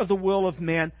 nor of the will of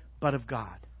man, but of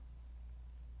God.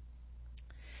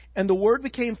 And the Word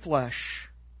became flesh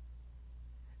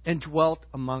and dwelt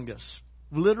among us.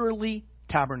 Literally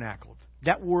tabernacled.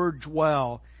 That word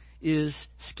dwell is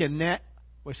skenao.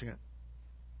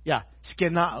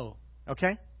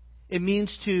 Okay? It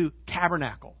means to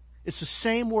tabernacle. It's the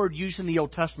same word used in the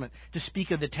Old Testament to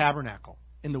speak of the tabernacle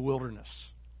in the wilderness.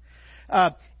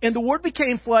 And the Word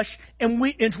became flesh and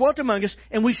dwelt among us,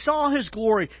 and we saw His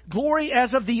glory. Glory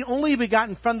as of the only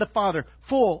begotten from the Father,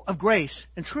 full of grace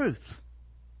and truth.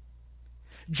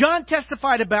 John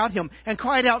testified about Him and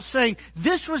cried out, saying,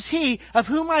 "This was He of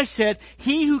whom I said,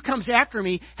 He who comes after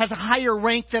me has a higher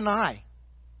rank than I,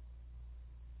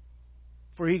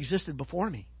 for He existed before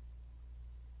me.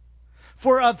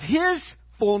 For of His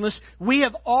fullness we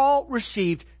have all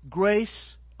received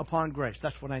grace upon grace."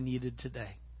 That's what I needed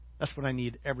today. That's what I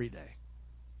need every day.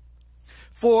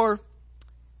 For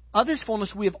of His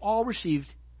fullness we have all received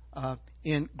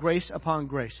in grace upon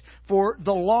grace. For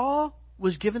the law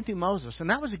was given through Moses,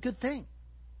 and that was a good thing.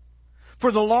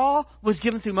 For the law was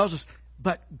given through Moses,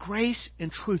 but grace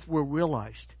and truth were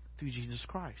realized through Jesus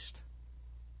Christ.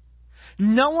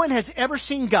 No one has ever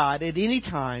seen God at any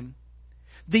time.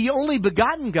 the only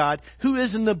begotten God who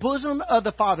is in the bosom of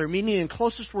the Father, meaning in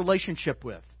closest relationship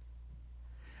with.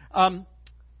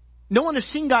 No one has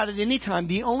seen God at any time.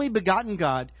 The only begotten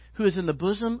God who is in the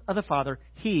bosom of the Father,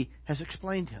 He has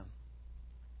explained Him.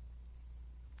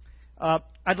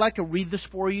 I'd like to read this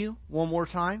for you one more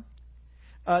time.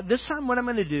 This time what I'm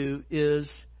going to do is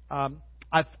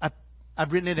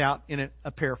I've written it out in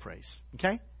a paraphrase.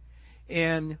 Okay?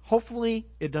 And hopefully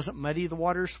it doesn't muddy the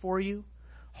waters for you.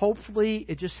 Hopefully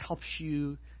it just helps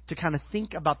you to kind of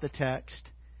think about the text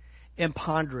and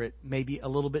ponder it maybe a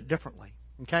little bit differently.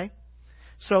 Okay?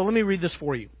 So let me read this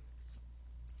for you.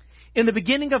 In the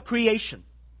beginning of creation,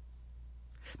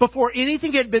 before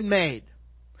anything had been made,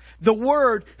 the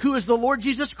Word, who is the Lord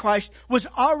Jesus Christ, was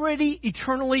already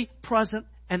eternally present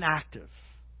and active.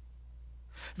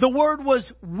 The Word was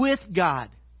with God,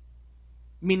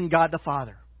 meaning God the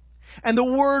Father. And the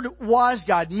Word was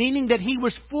God, meaning that He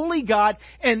was fully God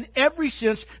in every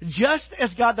sense, just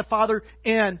as God the Father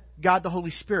and God the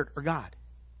Holy Spirit are God.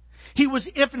 He was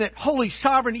infinite, holy,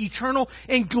 sovereign, eternal,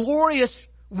 and glorious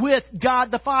with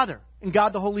God the Father and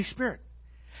God the Holy Spirit,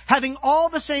 having all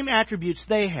the same attributes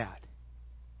they had.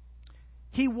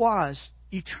 He was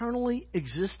eternally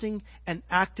existing and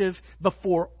active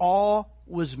before all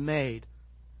was made.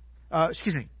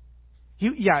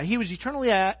 He was eternally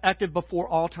active before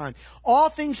all time. All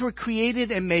things were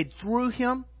created and made through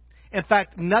Him. In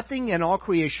fact, nothing in all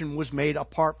creation was made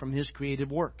apart from His creative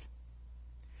work.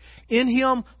 In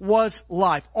Him was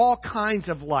life, all kinds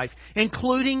of life,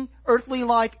 including earthly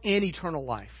life and eternal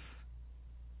life.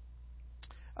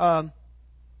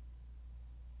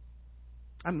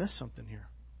 I missed something here.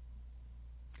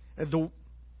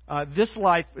 This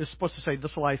life is supposed to say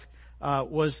this life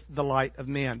was the light of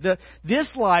man.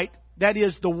 This light, that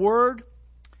is the Word,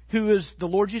 who is the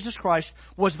Lord Jesus Christ,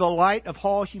 was the light of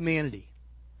all humanity.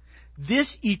 This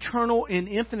eternal and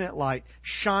infinite light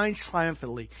shines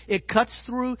triumphantly. It cuts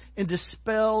through and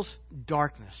dispels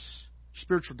darkness,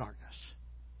 spiritual darkness.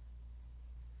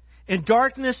 And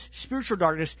darkness, spiritual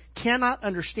darkness, cannot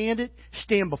understand it,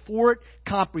 stand before it,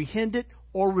 comprehend it,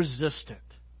 or resist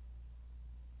it.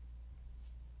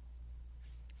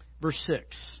 Verse 6.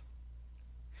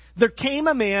 There came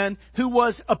a man who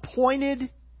was appointed,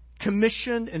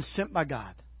 commissioned, and sent by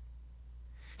God.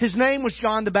 His name was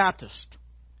John the Baptist.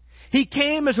 He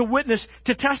came as a witness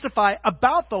to testify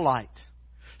about the light,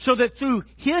 so that through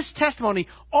his testimony,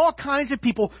 all kinds of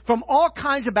people from all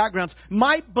kinds of backgrounds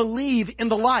might believe in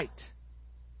the light.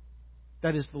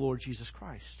 That is the Lord Jesus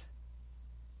Christ.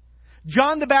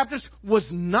 John the Baptist was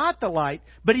not the light,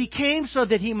 but he came so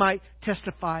that he might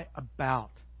testify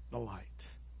about the light.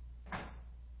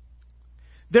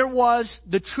 There was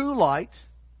the true light,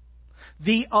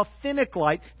 the authentic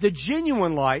light, the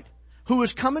genuine light, who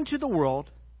was coming to the world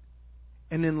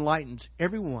and enlightens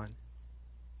everyone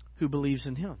who believes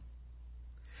in Him.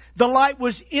 The light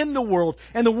was in the world,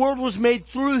 and the world was made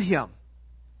through Him.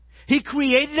 He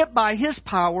created it by His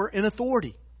power and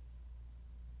authority.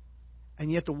 And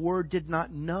yet the Word did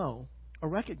not know or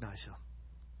recognize Him.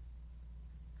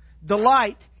 The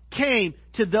light came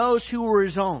to those who were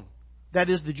His own, that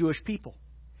is, the Jewish people.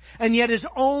 And yet His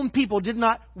own people did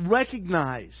not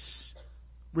recognize,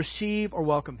 receive, or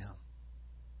welcome Him.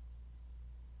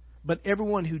 But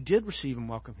everyone who did receive and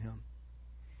welcome Him,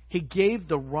 He gave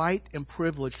the right and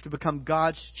privilege to become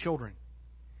God's children.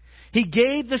 He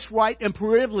gave this right and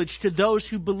privilege to those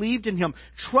who believed in Him,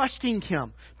 trusting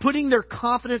Him, putting their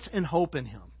confidence and hope in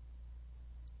Him.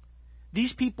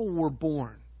 These people were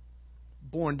born,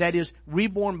 that is,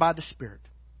 reborn by the Spirit.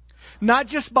 Not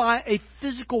just by a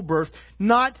physical birth,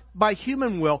 not by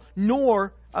human will,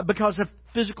 nor because of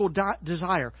physical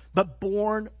desire, but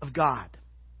born of God.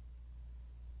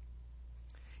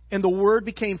 And the Word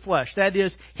became flesh. That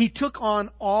is, He took on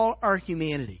all our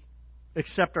humanity,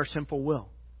 except our sinful will.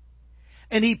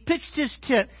 And He pitched His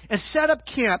tent and set up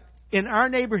camp in our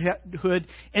neighborhood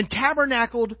and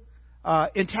tabernacled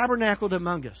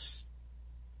among us.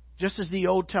 Just as the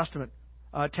Old Testament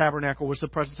tabernacle was the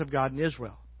presence of God in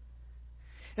Israel.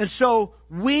 And so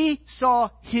we saw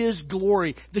His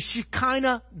glory, the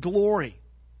Shekinah glory,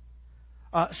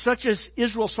 such as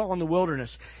Israel saw in the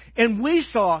wilderness. And we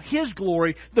saw His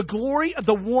glory, the glory of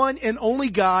the one and only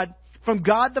God, from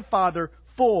God the Father,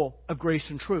 full of grace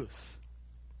and truth.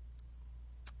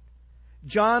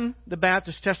 John the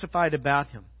Baptist testified about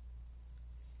Him.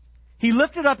 He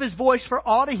lifted up his voice for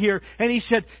all to hear, and he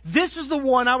said, "This is the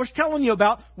one I was telling you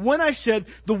about when I said,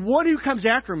 the one who comes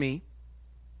after me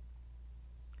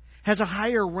has a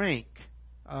higher rank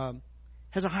and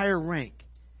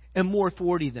more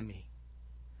authority than me,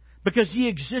 because He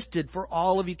existed for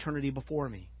all of eternity before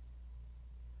me.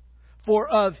 For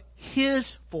of His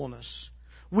fullness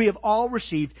we have all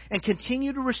received and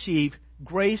continue to receive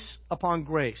grace upon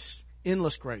grace,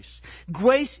 endless grace.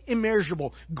 Grace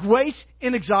immeasurable, grace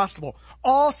inexhaustible,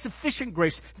 all sufficient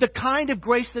grace, the kind of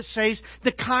grace that saves,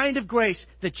 the kind of grace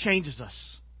that changes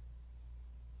us.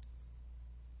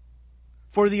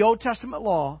 For the Old Testament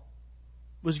law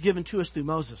was given to us through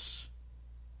Moses.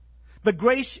 But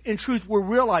grace and truth were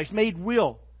realized, made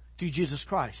real through Jesus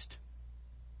Christ.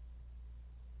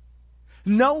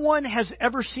 No one has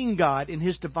ever seen God in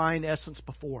His divine essence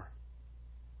before.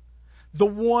 The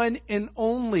one and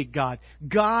only God,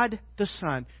 God the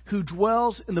Son, who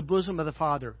dwells in the bosom of the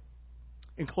Father,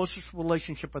 in closest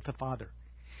relationship with the Father.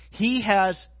 He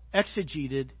has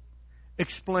exegeted,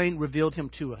 explained, revealed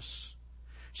Him to us.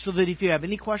 So that if you have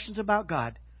any questions about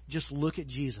God, just look at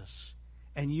Jesus,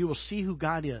 and you will see who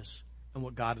God is and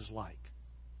what God is like.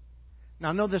 Now,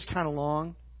 I know this is kind of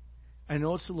long. I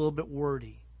know it's a little bit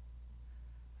wordy.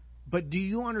 But do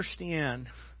you understand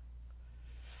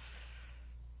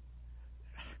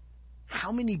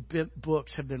how many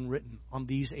books have been written on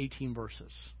these 18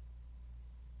 verses?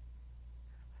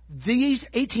 These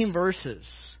 18 verses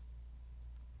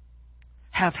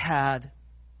have had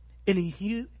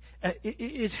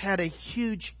it's had a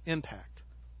huge impact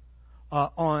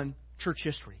on church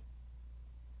history.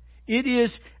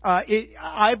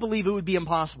 I believe it would be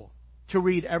impossible to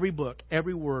read every book,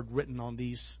 every word written on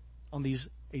these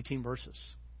 18 verses.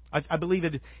 I believe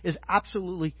it is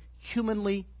absolutely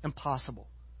humanly impossible.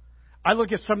 I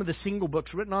look at some of the single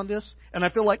books written on this, and I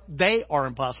feel like they are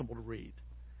impossible to read.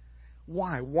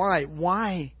 Why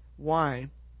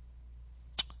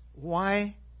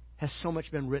has so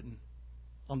much been written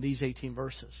on these 18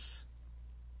 verses?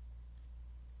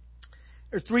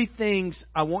 There are three things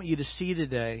I want you to see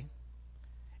today,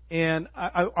 and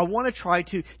I want to try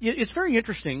to. It's very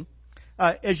interesting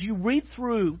as you read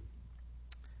through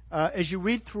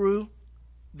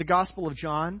the Gospel of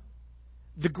John.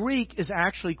 The Greek is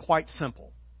actually quite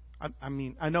simple. I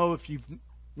mean, I know if you've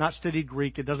not studied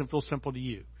Greek, it doesn't feel simple to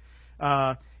you.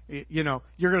 You're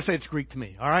going to say it's Greek to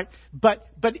me, all right? But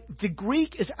the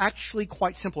Greek is actually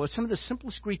quite simple. It's some of the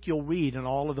simplest Greek you'll read in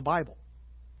all of the Bible.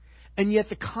 And yet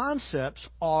the concepts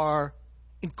are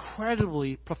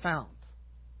incredibly profound.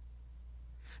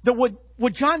 That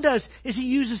what John does is he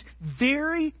uses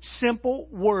very simple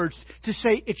words to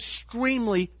say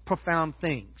extremely profound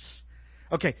things.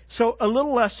 Okay, so a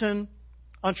little lesson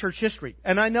on church history.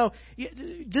 And I know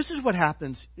this is what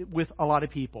happens with a lot of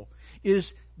people, is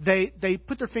they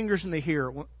put their fingers in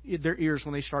their ears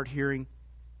when they start hearing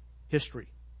history.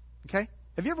 Okay?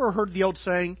 Have you ever heard the old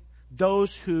saying,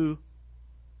 those who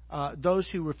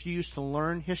refuse to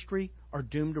learn history are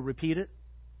doomed to repeat it?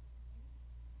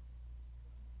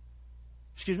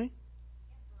 Excuse me?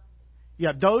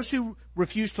 Yeah, those who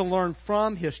refuse to learn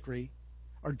from history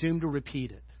are doomed to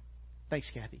repeat it. Thanks,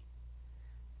 Kathy.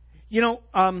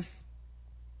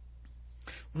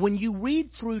 When you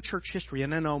read through church history,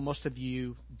 and I know most of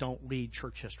you don't read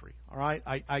church history, all right?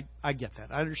 I get that.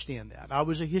 I understand that. I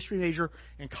was a history major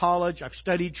in college. I've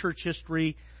studied church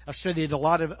history. I've studied a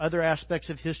lot of other aspects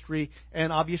of history.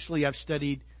 And obviously I've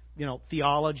studied,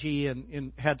 theology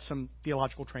and had some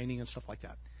theological training and stuff like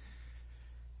that.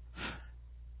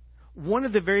 One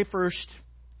of the very first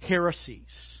heresies,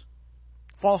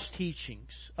 false teachings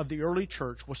of the early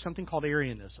church was something called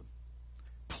Arianism.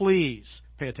 Please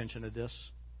pay attention to this.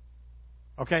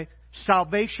 Okay?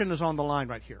 Salvation is on the line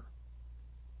right here.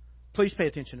 Please pay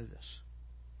attention to this.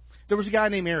 There was a guy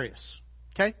named Arius.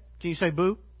 Okay? Can you say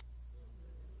boo?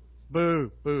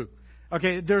 Boo, boo.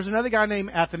 Okay, there's another guy named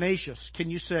Athanasius. Can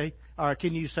you say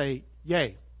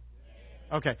yay?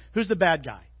 Okay, who's the bad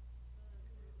guy?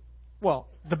 Well,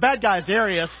 the bad guy is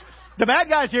Arius. The bad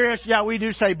guy is Arius. Yeah, we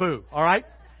do say boo. All right?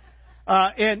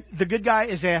 And the good guy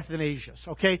is Athanasius.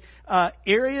 Okay?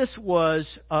 Arius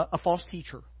was a false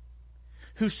teacher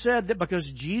who said that because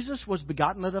Jesus was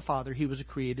begotten of the Father, He was a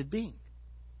created being.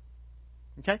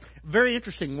 Okay? Very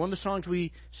interesting. One of the songs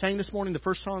we sang this morning, the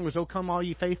first song was "O Come All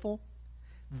Ye Faithful."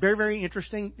 Very, very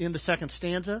interesting in the second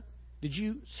stanza. Did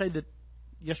you say that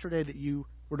yesterday that you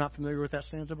were not familiar with that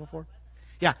stanza before?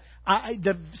 Yeah.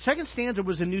 The second stanza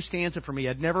was a new stanza for me.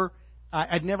 I'd never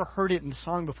heard it in the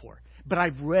song before. But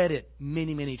I've read it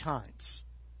many, many times.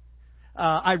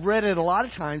 I've read it a lot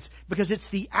of times because it's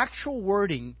the actual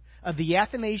wording of the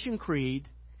Athanasian Creed,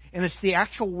 and it's the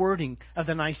actual wording of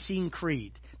the Nicene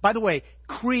Creed. By the way,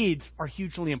 creeds are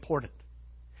hugely important.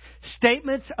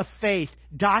 Statements of faith,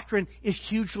 doctrine is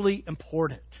hugely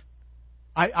important.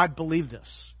 I believe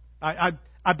this.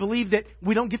 I believe that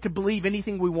we don't get to believe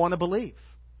anything we want to believe.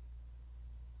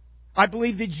 I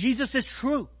believe that Jesus is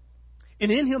true.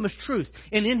 And in Him is truth.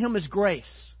 And in Him is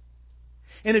grace.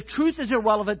 And if truth is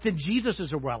irrelevant, then Jesus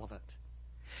is irrelevant.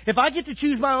 If I get to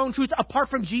choose my own truth apart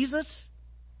from Jesus,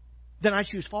 then I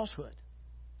choose falsehood.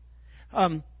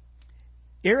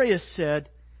 Arius said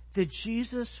that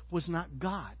Jesus was not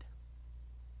God.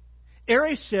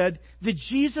 Arius said that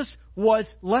Jesus was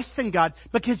less than God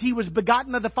because He was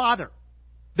begotten of the Father.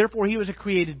 Therefore, He was a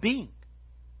created being.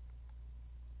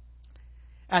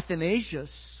 Athanasius,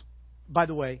 by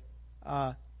the way,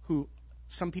 who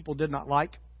some people did not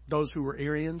like, those who were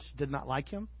Arians did not like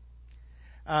him.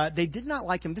 They did not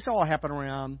like him. This all happened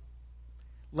around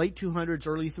late 200s,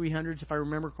 early 300s, if I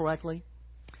remember correctly.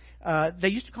 They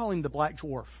used to call him the Black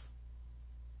Dwarf.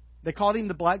 They called him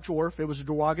the Black Dwarf. It was a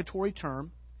derogatory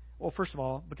term. Well, first of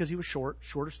all, because he was short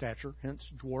of stature, hence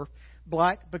dwarf.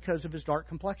 Black because of his dark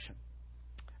complexion.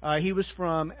 He was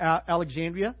from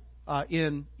Alexandria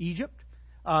in Egypt,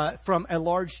 from a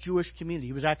large Jewish community.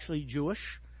 He was actually Jewish,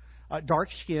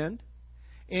 dark-skinned,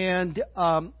 and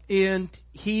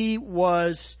he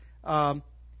was a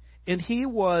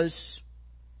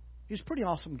pretty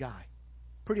awesome guy.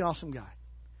 Pretty awesome guy.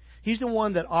 He's the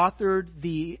one that authored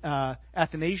the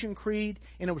Athanasian Creed,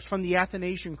 and it was from the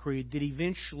Athanasian Creed that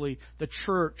eventually the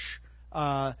church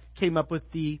came up with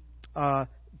the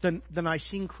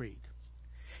Nicene Creed.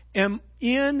 And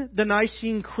in the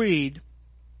Nicene Creed,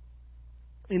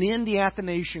 and in the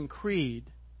Athanasian Creed,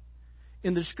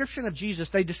 in the description of Jesus,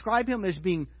 they describe Him as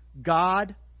being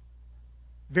God,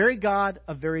 very God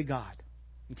of very God.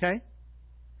 Okay?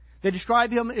 They describe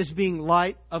Him as being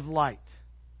light of light.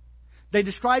 They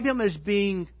describe Him as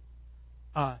being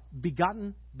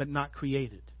begotten but not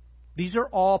created. These are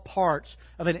all parts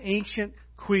of an ancient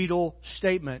creedal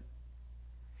statement.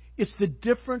 It's the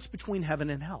difference between heaven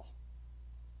and hell.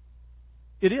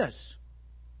 It is.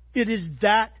 It is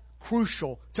that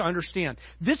crucial to understand.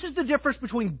 This is the difference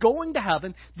between going to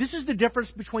heaven. This is the difference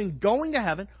between going to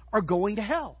heaven or going to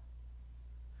hell.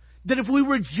 That if we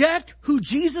reject who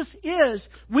Jesus is,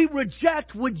 we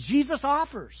reject what Jesus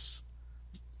offers.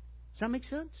 Does that make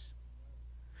sense?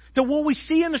 That what we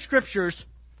see in the Scriptures,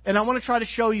 and I want to try to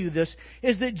show you this,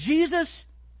 is that Jesus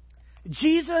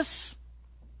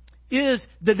is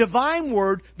the divine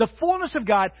Word, the fullness of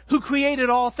God, who created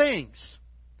all things.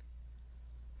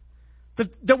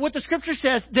 That what the Scripture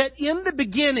says, that in the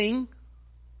beginning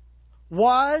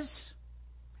was,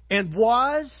 and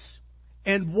was,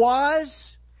 and was,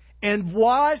 and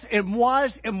was, and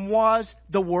was, and was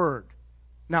the Word.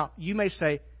 Now, you may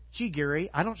say, gee, Gary,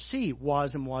 I don't see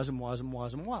was and was and was and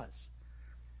was and was.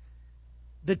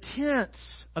 The tense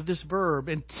of this verb,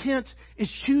 and tense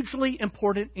is hugely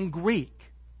important in Greek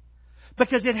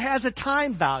because it has a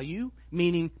time value,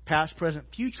 meaning past, present,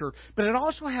 future, but it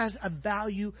also has a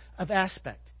value of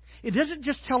aspect. It doesn't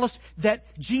just tell us that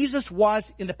Jesus was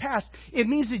in the past. It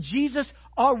means that Jesus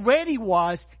already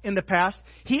was in the past.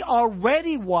 He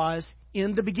already was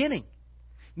in the beginning.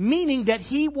 Meaning that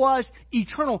He was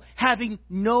eternal, having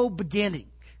no beginning.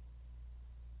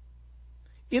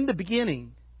 In the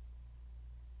beginning,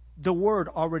 the Word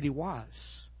already was.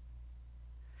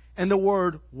 And the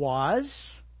Word was,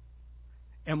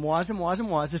 and was, and was, and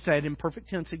was, to say it in perfect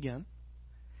tense again,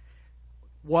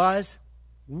 was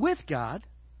with God,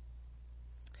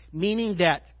 meaning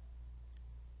that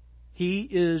He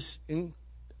is in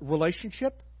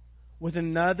relationship with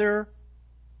another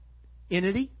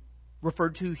entity,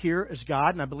 referred to here as God,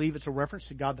 and I believe it's a reference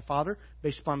to God the Father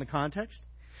based upon the context.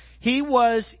 He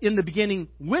was in the beginning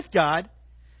with God,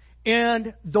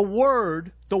 and the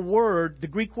Word, the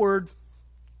Greek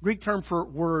term for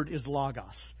word is logos.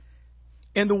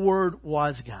 And the Word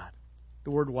was God.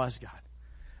 The Word was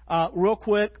God. Real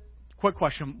quick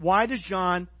question. Why does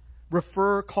John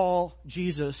call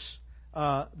Jesus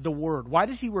the Word? Why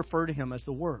does he refer to Him as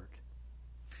the Word?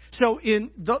 So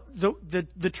in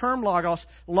the term logos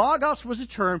was a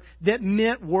term that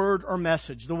meant word or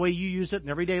message, the way you use it in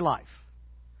everyday life.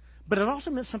 But it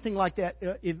also meant something like that,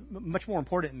 much more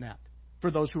important than that,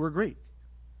 for those who are Greek.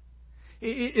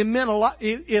 It meant a lot.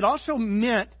 It also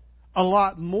meant a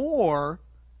lot more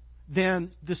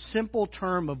than the simple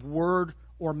term of word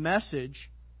or message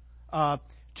to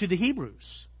the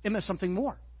Hebrews. It meant something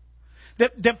more.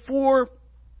 That for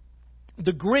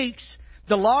the Greeks,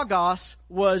 the logos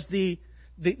was the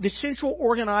central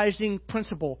organizing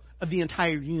principle of the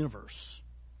entire universe.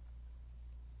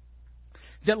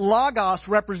 That logos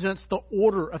represents the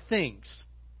order of things.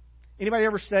 Anybody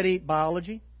ever study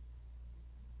biology?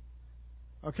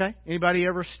 Okay. Anybody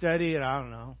ever studied, I don't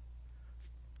know.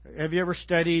 Have you ever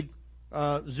studied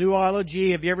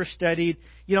zoology? Have you ever studied,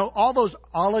 all those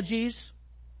ologies?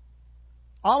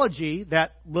 Ology,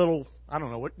 that little, I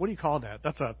don't know, what do you call that?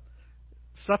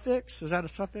 suffix. Is that a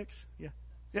suffix? Yeah.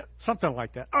 Yeah, something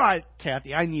like that. All right,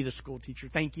 Kathy, I need a school teacher.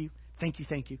 Thank you. Thank you,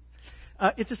 thank you.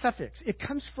 It's a suffix. It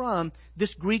comes from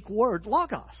this Greek word,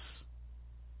 logos.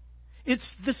 It's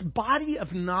this body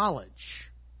of knowledge.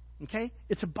 Okay?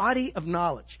 It's a body of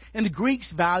knowledge. And the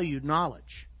Greeks valued knowledge.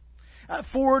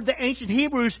 For the ancient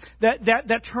Hebrews,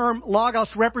 that term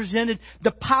logos represented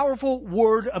the powerful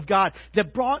Word of God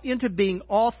that brought into being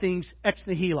all things ex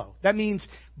nihilo. That means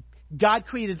God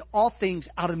created all things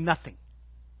out of nothing.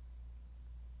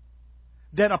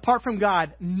 That apart from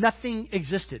God, nothing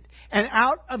existed. And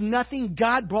out of nothing,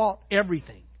 God brought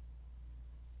everything.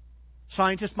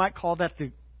 Scientists might call that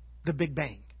the Big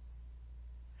Bang.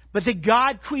 But that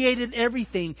God created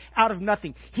everything out of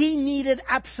nothing. He needed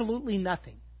absolutely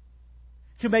nothing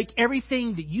to make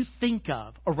everything that you think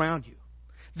of around you.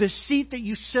 The seat that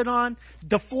you sit on,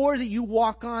 the floor that you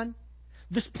walk on,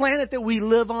 this planet that we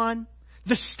live on,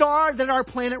 the star that our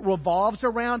planet revolves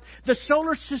around, the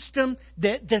solar system,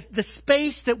 the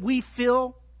space that we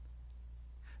fill,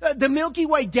 the Milky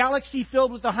Way galaxy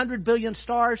filled with 100 billion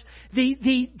stars, the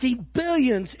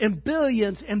billions and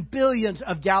billions and billions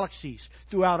of galaxies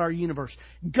throughout our universe.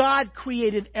 God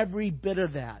created every bit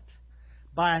of that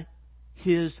by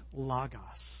His logos.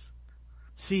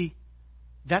 See,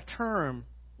 that term,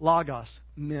 logos,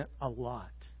 meant a lot.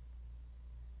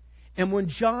 And when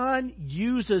John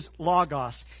uses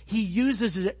logos, he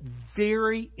uses it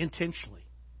very intentionally.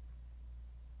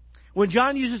 When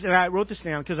John uses, and I wrote this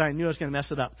down because I knew I was going to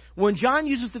mess it up. When John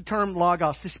uses the term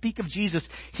logos to speak of Jesus,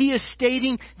 he is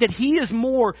stating that He is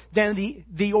more than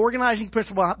the organizing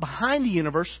principle behind the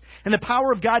universe and the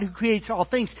power of God who creates all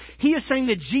things. He is saying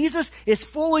that Jesus is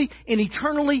fully and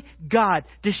eternally God,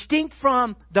 distinct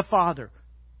from the Father.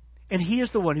 And He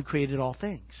is the one who created all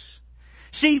things.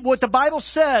 See, what the Bible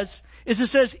says is it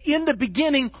says, in the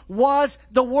beginning was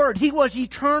the Word. He was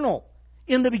eternal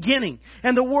in the beginning.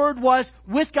 And the Word was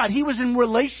with God. He was in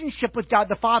relationship with God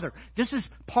the Father. This is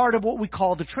part of what we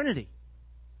call the Trinity.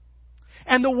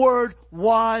 And the Word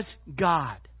was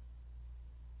God.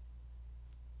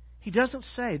 He doesn't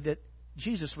say that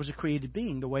Jesus was a created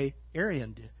being the way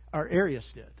Arius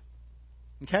did.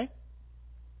 Okay?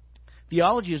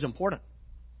 Theology is important.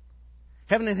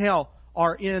 Heaven and hell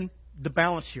are in the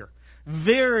balance here.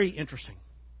 Very interesting.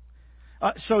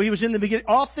 So He was in the beginning.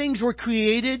 All things were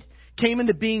created, came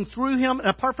into being through Him, and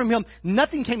apart from Him,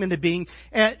 nothing came into being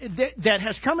that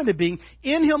has come into being.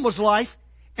 In Him was life,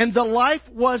 and the life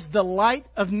was the light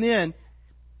of men.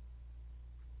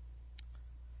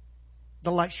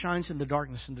 The light shines in the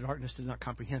darkness, and the darkness did not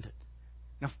comprehend it.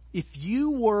 Now, if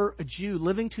you were a Jew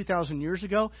living 2,000 years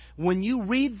ago, when you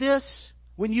read this,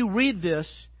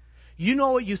 you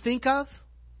know what you think of?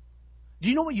 Do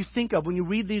you know what you think of when you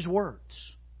read these words?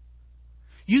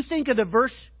 You think of the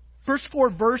first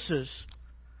 4 verses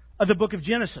of the book of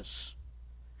Genesis.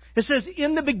 It says,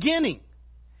 in the beginning,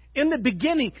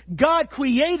 God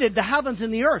created the heavens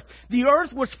and the earth. The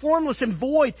earth was formless and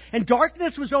void, and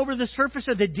darkness was over the surface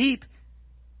of the deep.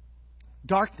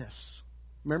 Darkness.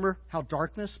 Remember how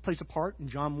darkness plays a part in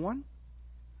John 1?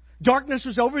 Darkness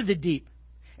was over the deep.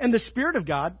 And the Spirit of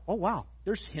God, oh wow,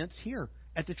 there's hints here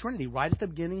at the Trinity, right at the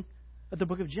beginning of the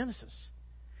book of Genesis.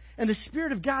 And the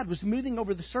Spirit of God was moving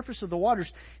over the surface of the waters.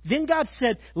 Then God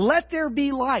said, let there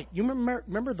be light. You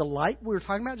remember the light we were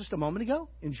talking about just a moment ago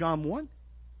in John 1?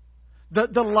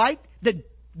 The light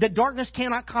that darkness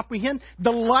cannot comprehend.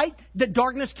 The light that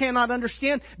darkness cannot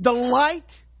understand. The light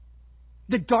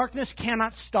that darkness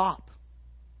cannot stop.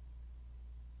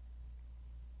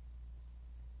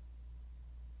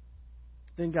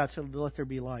 Then God said, let there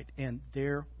be light. And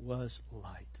there was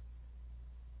light.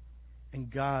 And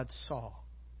God saw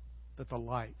that the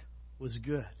light was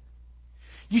good.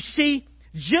 You see,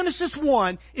 Genesis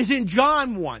 1 is in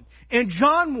John 1. And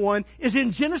John 1 is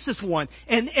in Genesis 1.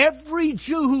 And every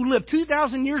Jew who lived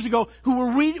 2,000 years ago who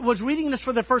was reading this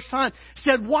for the first time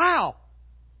said, wow,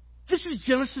 this is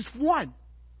Genesis 1.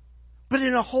 But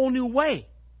in a whole new way.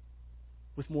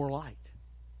 With more light.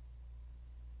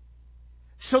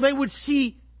 So they would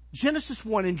see Genesis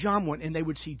 1 and John 1. And they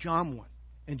would see John 1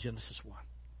 and Genesis 1.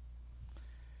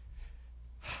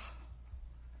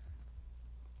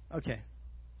 Okay,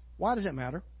 why does that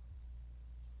matter?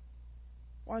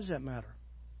 Why does that matter?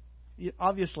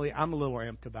 Obviously, I'm a little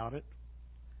amped about it.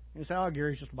 You say, oh,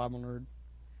 Gary's just a Bible nerd.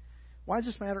 Why does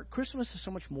this matter? Christmas is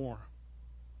so much more.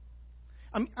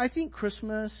 I think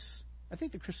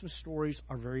the Christmas stories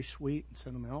are very sweet and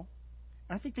sentimental.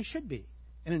 And I think they should be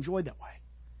and enjoyed that way.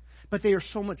 But they are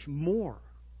so much more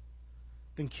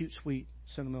than cute, sweet,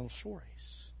 sentimental stories.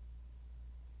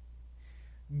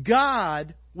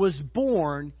 God was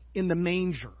born in the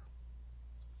manger.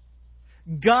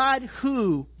 God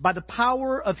who, by the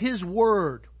power of His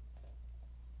Word,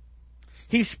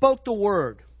 He spoke the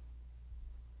Word,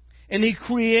 and He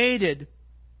created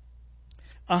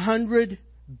 100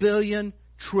 billion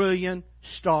trillion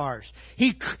stars.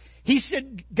 He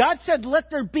said, God said, let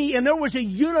there be, and there was a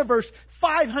universe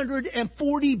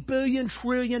 540 billion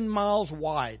trillion miles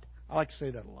wide. I like to say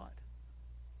that a lot.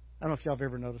 I don't know if y'all have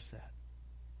ever noticed that.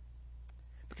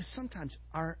 Because sometimes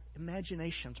our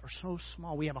imaginations are so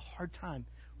small, we have a hard time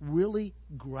really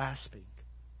grasping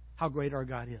how great our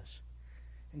God is.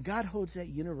 And God holds that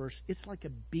universe, it's like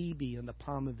a BB in the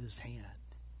palm of His hand.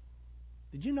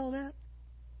 Did you know that?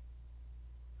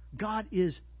 God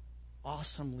is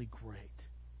awesomely great.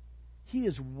 He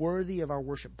is worthy of our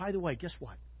worship. By the way, guess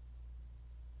what?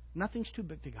 Nothing's too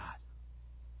big to God.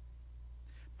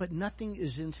 But nothing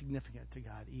is insignificant to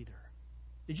God either.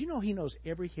 Did you know He knows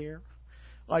every hair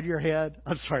on your head?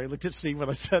 I'm sorry, I looked at Steve when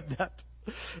I said that.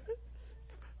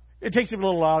 It takes him a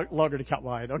little longer to count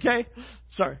mine, okay?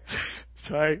 Sorry.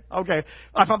 Okay.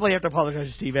 I probably have to apologize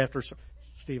to Steve after.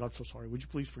 Steve, I'm so sorry. Would you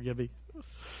please forgive me?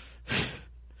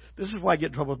 This is why I get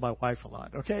in trouble with my wife a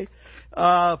lot, okay?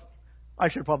 I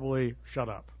should probably shut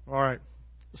up. All right.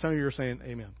 Some of you are saying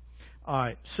amen. All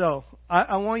right. So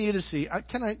I want you to see.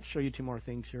 Can I show you two more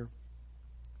things here?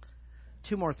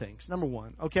 Two more things. Number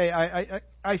one, okay,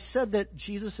 I said that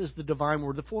Jesus is the divine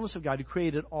Word, the fullness of God who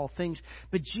created all things.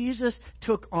 But Jesus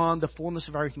took on the fullness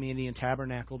of our humanity and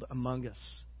tabernacled among us.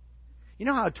 You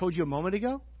know how I told you a moment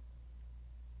ago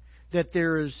that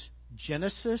there is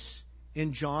Genesis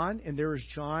in John and there is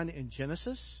John in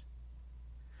Genesis?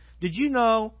 Did you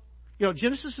know,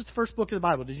 Genesis is the first book of the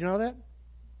Bible. Did you know that?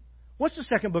 What's the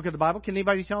second book of the Bible? Can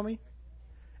anybody tell me?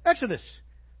 Exodus.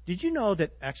 Did you know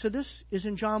that Exodus is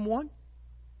in John 1?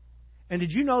 And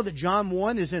did you know that John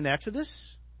 1 is in Exodus?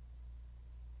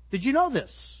 Did you know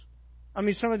this? I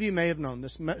mean, some of you may have known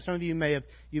this. Some of you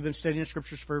you've been studying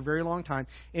Scriptures for a very long time,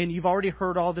 and you've already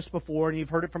heard all this before, and you've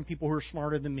heard it from people who are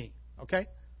smarter than me. Okay?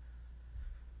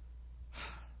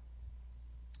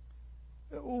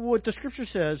 What the Scripture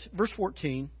says, verse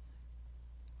 14,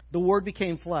 the Word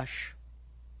became flesh.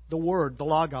 The Word, the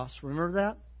Logos, remember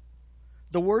that?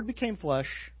 The Word became flesh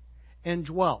and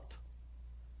dwelt.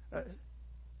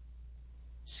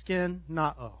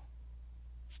 Skin-na-o.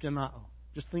 Skin-na-o.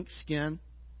 Just think skin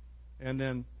and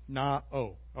then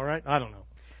na-o. All right? I don't know.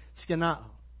 Skin-na-o.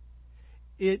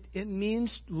 It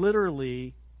means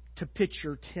literally to pitch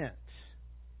your tent.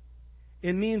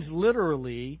 It means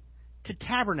literally to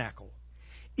tabernacle.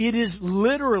 It is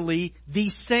literally the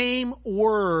same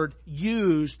word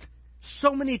used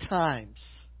so many times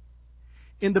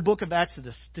in the book of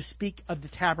Exodus to speak of the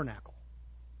tabernacle.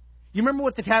 You remember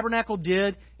what the tabernacle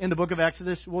did in the book of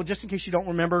Exodus? Well, just in case you don't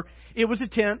remember, it was a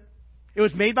tent. It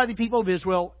was made by the people of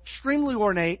Israel, extremely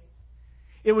ornate.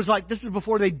 It was like, this is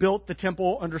before they built the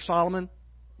temple under Solomon.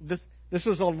 This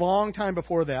was a long time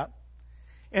before that.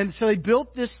 And so they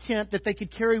built this tent that they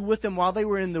could carry with them while they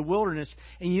were in the wilderness.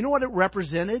 And you know what it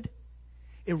represented?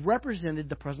 It represented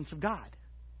the presence of God.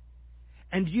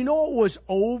 And do you know what was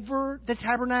over the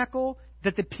tabernacle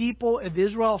that the people of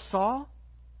Israel saw?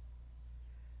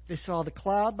 They saw the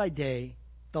cloud by day,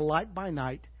 the light by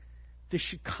night, the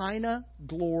Shekinah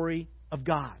glory of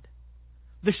God.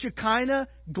 The Shekinah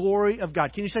glory of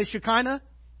God. Can you say Shekinah?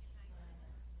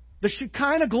 The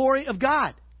Shekinah glory of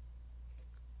God.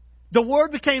 The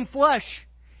Word became flesh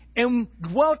and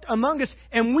dwelt among us,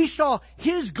 and we saw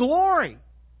His glory.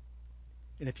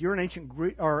 And if you're an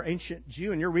ancient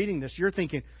Jew and you're reading this, you're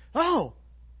thinking, oh,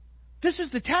 this is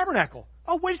the tabernacle.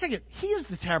 Oh, wait a second. He is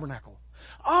the tabernacle.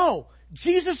 Oh,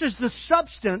 Jesus is the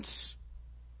substance.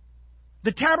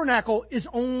 The tabernacle is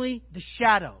only the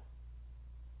shadow.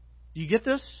 Do you get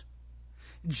this?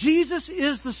 Jesus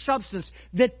is the substance.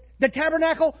 The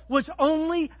tabernacle was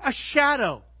only a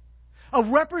shadow, a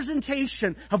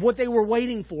representation of what they were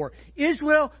waiting for.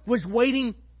 Israel was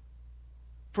waiting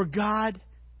for God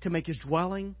to make His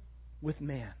dwelling with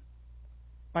man.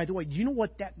 By the way, do you know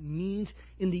what that means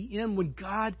in the end when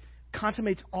God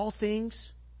consummates all things?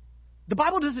 The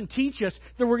Bible doesn't teach us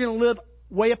that we're going to live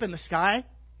way up in the sky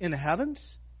in the heavens.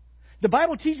 The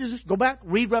Bible teaches us, go back,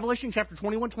 read Revelation chapter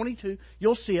 21, 22,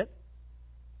 you'll see it.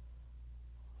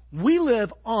 We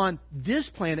live on this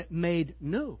planet made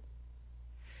new.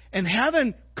 And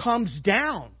heaven comes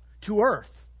down to earth.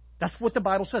 That's what the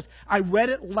Bible says. I read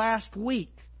it last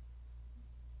week.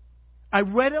 To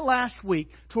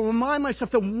remind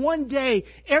myself that one day,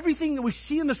 everything that we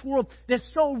see in this world that's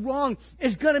so wrong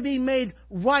is going to be made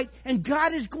right. And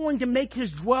God is going to make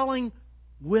His dwelling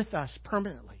with us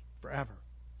permanently, forever.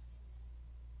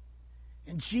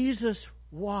 And Jesus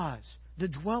was the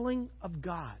dwelling of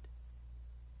God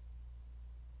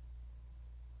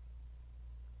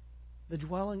The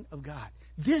dwelling of God.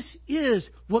 This is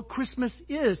what Christmas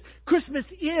is.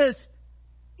 Christmas is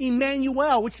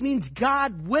Emmanuel, which means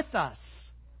God with us.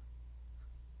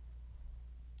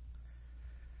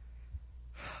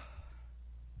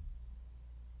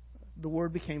 The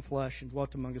Word became flesh and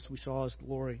dwelt among us. We saw His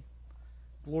glory.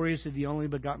 Glory is to the only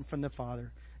begotten from the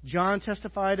Father. John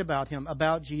testified about Him,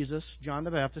 about Jesus. John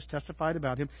the Baptist testified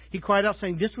about Him. He cried out,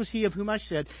 saying, "This was He of whom I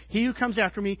said, He who comes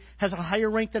after me has a higher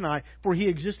rank than I, for He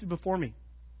existed before me."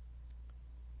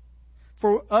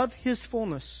 For of His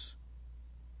fullness,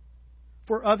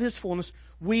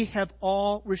 we have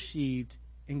all received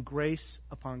in grace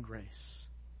upon grace.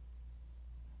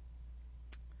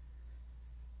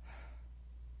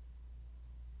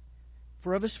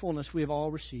 For of His fullness we have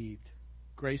all received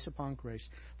grace upon grace.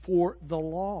 For the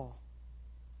law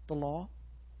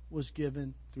was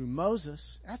given through Moses.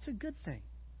 That's a good thing.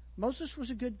 Moses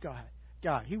was a good guy.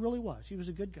 He really was. He was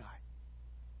a good guy.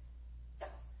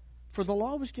 For the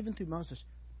law was given through Moses.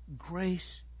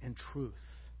 Grace and truth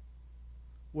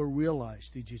were realized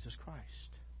through Jesus Christ.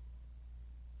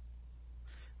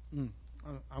 I'm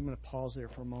going to pause there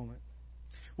for a moment.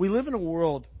 We live in a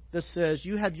world that says,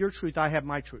 you have your truth, I have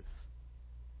my truth.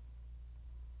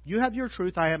 You have your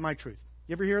truth, I have my truth.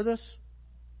 You ever hear this?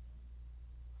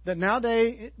 That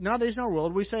nowadays in our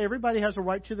world, we say everybody has a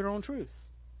right to their own truth.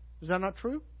 Is that not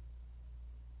true?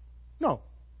 No.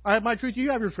 I have my truth, you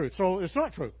have your truth. So it's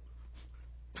not true.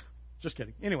 Just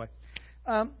kidding. Anyway,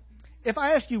 if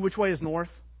I ask you which way is north,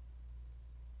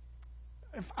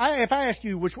 if I ask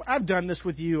you which way, I've done this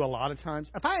with you a lot of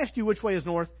times. If I ask you which way is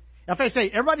north, if I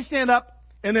say, everybody stand up,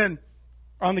 and then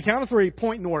on the count of 3,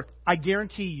 point north, I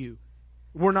guarantee you,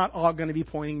 we're not all going to be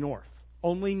pointing north.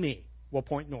 Only me will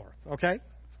point north, okay?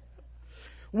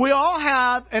 We all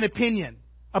have an opinion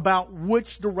about which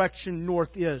direction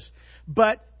north is.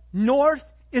 But north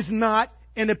is not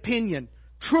an opinion.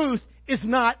 Truth is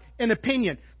not an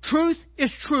opinion. Truth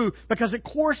is true because it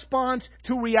corresponds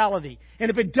to reality. And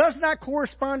if it does not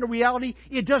correspond to reality,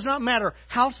 it does not matter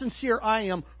how sincere I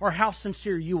am or how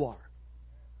sincere you are.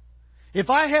 If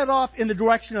I head off in the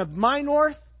direction of my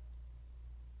north,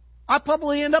 I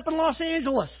probably end up in Los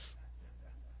Angeles.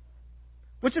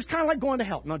 Which is kind of like going to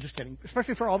hell. No, just kidding.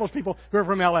 Especially for all those people who are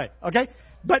from L.A., okay?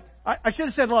 But I should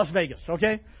have said Las Vegas,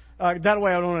 okay? That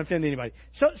way I don't want to offend anybody.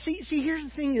 So, see, here's the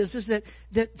thing is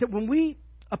that when we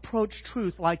approach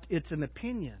truth like it's an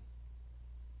opinion,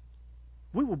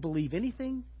 we will believe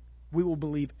anything. We will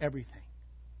believe everything.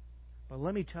 But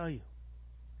let me tell you,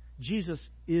 Jesus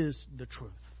is the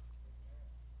truth.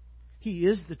 He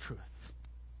is the truth.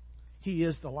 He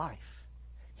is the life.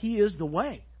 He is the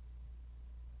way.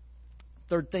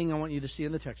 Third thing I want you to see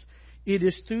in the text. It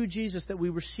is through Jesus that we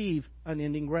receive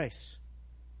unending grace.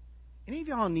 Any of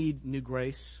y'all need new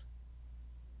grace?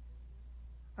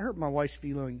 I hurt my wife's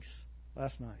feelings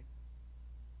last night.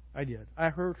 I did. I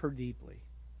hurt her deeply.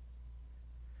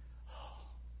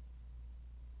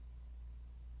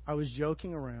 I was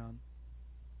joking around,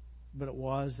 but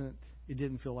it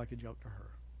didn't feel like a joke to her.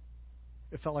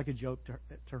 It felt like a joke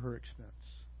to her expense.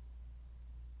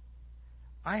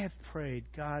 I have prayed,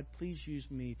 God, please use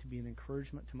me to be an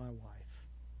encouragement to my wife.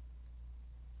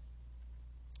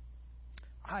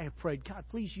 I have prayed, God,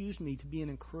 please use me to be an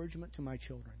encouragement to my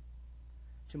children,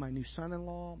 to my new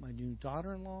son-in-law, my new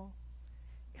daughter-in-law.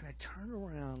 And I turned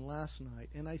around last night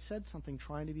and I said something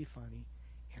trying to be funny,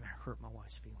 and I hurt my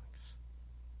wife's feelings.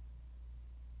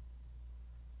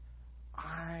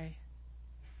 I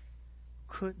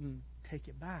couldn't take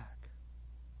it back.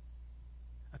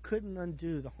 I couldn't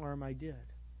undo the harm I did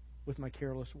with my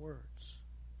careless words.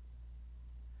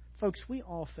 Folks, we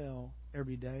all fail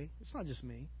every day. It's not just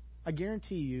me. I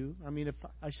guarantee you, if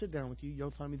I sit down with you,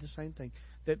 you'll tell me the same thing.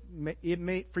 That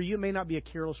for you, it may not be a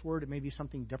careless word. It may be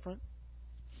something different.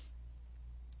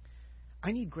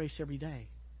 I need grace every day.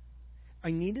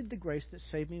 I needed the grace that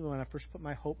saved me when I first put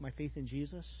my hope, my faith in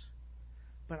Jesus.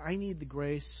 But I need the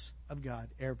grace of God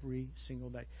every single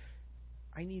day.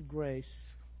 I need grace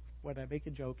when I make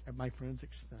a joke at my friend's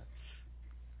expense.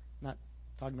 Not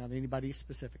talking about anybody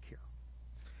specific here.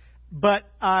 But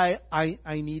I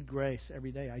need grace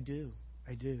every day. I do.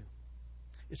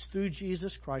 It's through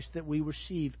Jesus Christ that we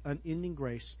receive unending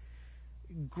grace.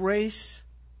 Grace,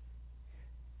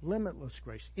 limitless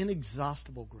grace,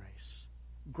 inexhaustible grace.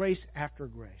 Grace after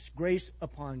grace. Grace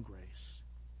upon grace.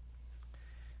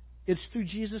 It's through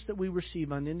Jesus that we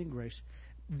receive unending grace.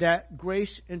 That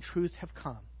grace and truth have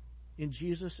come. In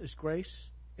Jesus is grace,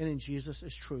 and in Jesus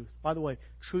is truth. By the way,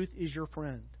 truth is your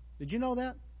friend. Did you know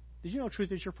that? Did you know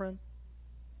truth is your friend?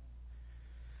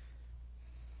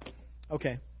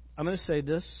 Okay, I'm going to say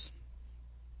this.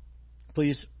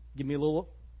 Please give me a little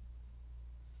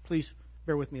please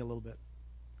bear with me a little bit.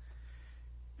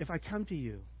 If I come to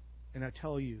you and I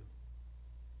tell you,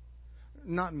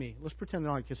 not me, let's pretend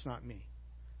like it's not me.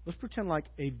 Let's pretend like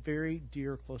a very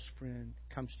dear, close friend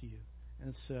comes to you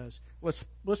and says,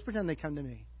 let's pretend they come to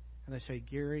me and they say,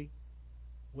 Gary,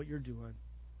 what you're doing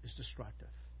is destructive.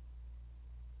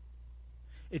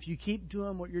 If you keep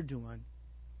doing what you're doing,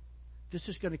 this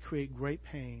is going to create great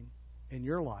pain in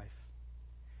your life,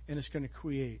 and it's going to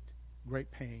create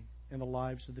great pain in the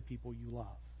lives of the people you love.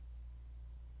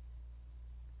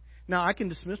 Now, I can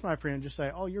dismiss my friend and just say,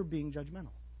 oh, you're being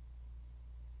judgmental.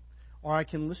 Or I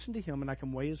can listen to him and I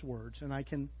can weigh his words and I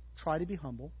can try to be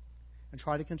humble and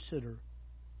try to consider,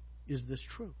 is this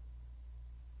true?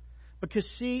 Because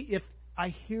see, if I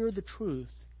hear the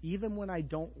truth, even when I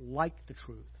don't like the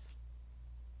truth,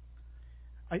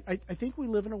 I think we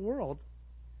live in a world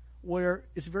where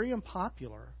it's very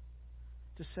unpopular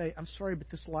to say, I'm sorry, but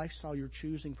this lifestyle you're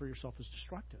choosing for yourself is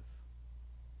destructive.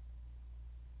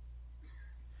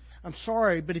 I'm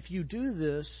sorry, but if you do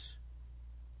this,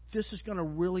 this is going to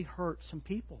really hurt some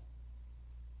people.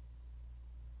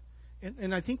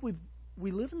 And I think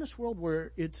we live in this world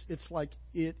where it's like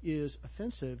it is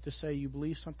offensive to say you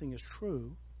believe something is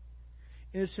true.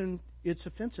 And it's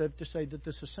offensive to say that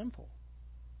this is sinful.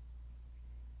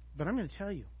 But I'm going to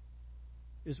tell you,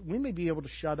 is we may be able to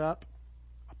shut up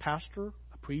a pastor,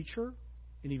 a preacher,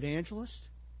 an evangelist,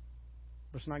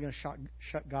 but it's not going to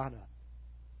shut God up.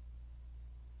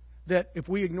 That if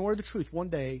we ignore the truth one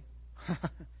day,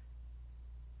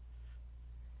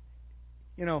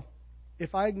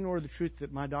 if I ignore the truth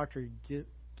that my doctor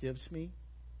gives me,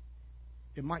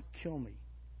 it might kill me.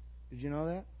 Did you know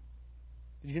that?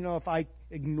 Did you know if I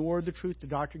ignore the truth the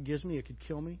doctor gives me, it could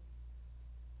kill me?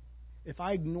 If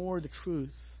I ignore the truth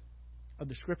of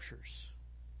the Scriptures,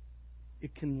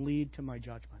 it can lead to my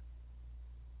judgment.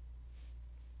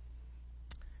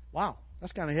 Wow,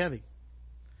 that's kind of heavy.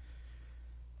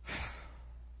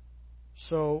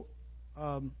 So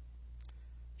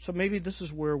maybe this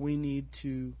is where we need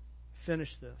to finish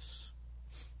this.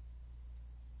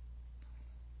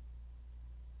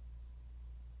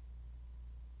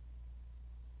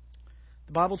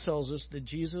 The Bible tells us that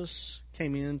Jesus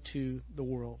came into the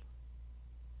world.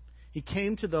 He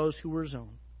came to those who were His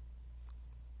own.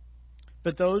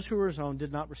 But those who were His own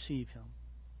did not receive Him.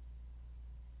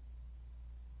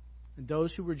 And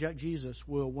those who reject Jesus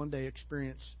will one day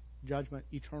experience judgment,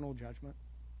 eternal judgment.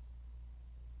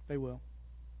 They will.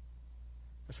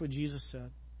 That's what Jesus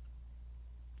said.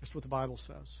 That's what the Bible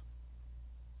says.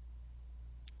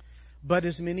 But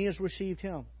as many as received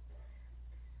Him.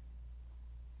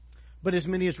 But as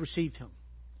many as received Him.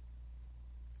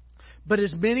 But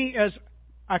as many as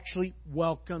actually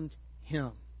welcomed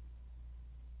Him.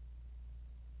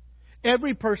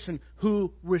 Every person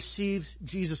who receives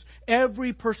Jesus.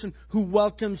 Every person who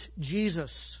welcomes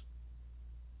Jesus.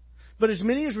 But as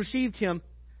many as received Him,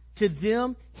 to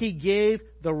them He gave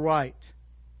the right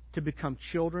to become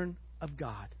children of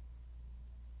God.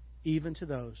 Even to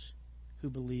those who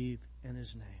believe in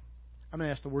His name. I'm going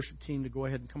to ask the worship team to go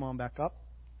ahead and come on back up.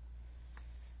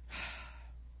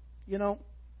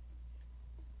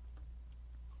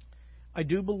 I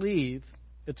do believe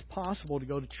it's possible to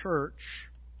go to church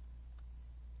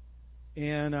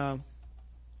and, I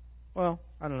don't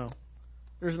know.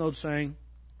 There's an old saying,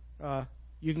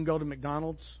 you can go to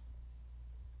McDonald's,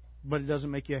 but it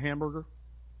doesn't make you a hamburger.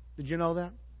 Did you know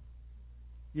that?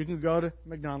 You can go to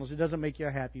McDonald's. It doesn't make you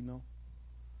a Happy Meal.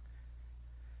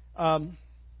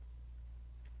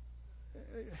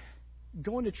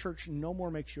 Going to church no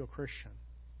more makes you a Christian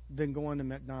than going to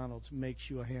McDonald's makes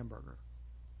you a hamburger.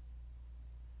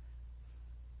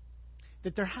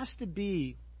 That there has to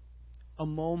be a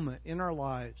moment in our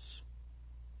lives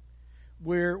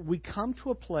where we come to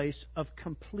a place of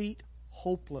complete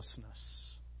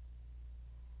hopelessness.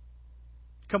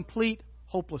 Complete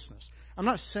hopelessness. I'm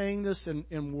not saying this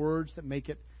in words that make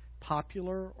it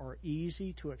popular or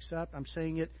easy to accept. I'm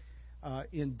saying it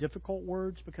in difficult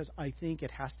words because I think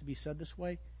it has to be said this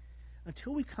way.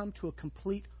 Until we come to a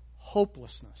complete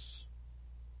hopelessness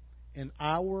in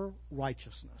our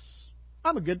righteousness.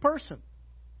 I'm a good person.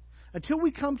 Until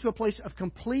we come to a place of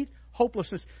complete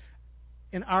hopelessness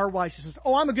in our righteousness.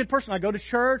 Oh, I'm a good person. I go to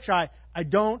church. I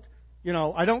don't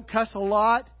cuss a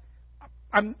lot.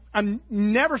 I'm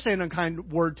never saying an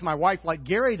unkind word to my wife like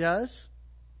Gary does.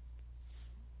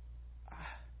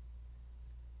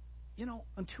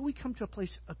 Until we come to a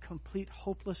place of complete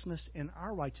hopelessness in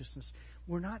our righteousness,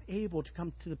 we're not able to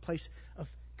come to the place of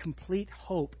complete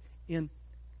hope in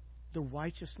the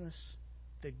righteousness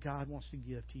that God wants to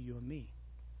give to you and me.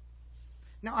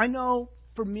 Now, I know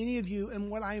for many of you, and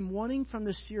what I am wanting from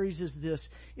this series is this,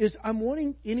 is I'm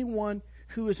wanting anyone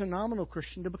who is a nominal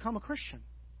Christian to become a Christian.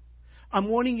 I'm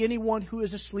wanting anyone who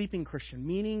is a sleeping Christian,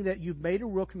 meaning that you've made a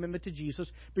real commitment to Jesus,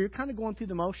 but you're kind of going through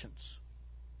the motions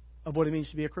of what it means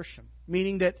to be a Christian.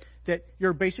 Meaning that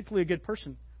you're basically a good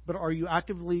person, but are you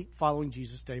actively following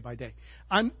Jesus day by day?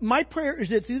 My prayer is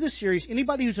that through this series,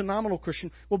 anybody who's a nominal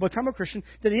Christian will become a Christian,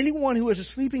 that anyone who is a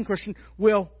sleeping Christian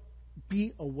will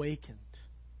be awakened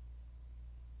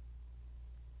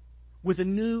with a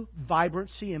new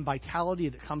vibrancy and vitality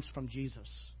that comes from Jesus.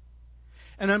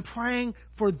 And I'm praying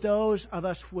for those of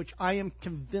us, which I am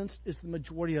convinced is the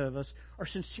majority of us, are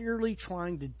sincerely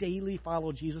trying to daily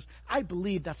follow Jesus. I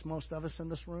believe that's most of us in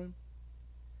this room.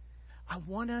 I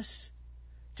want us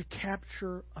to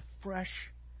capture a fresh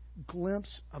glimpse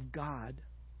of God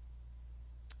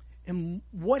and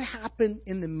what happened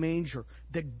in the manger,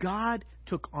 that God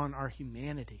took on our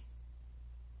humanity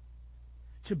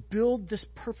to build this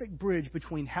perfect bridge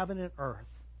between heaven and earth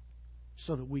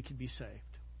so that we could be saved.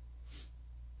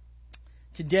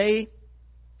 Today,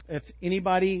 if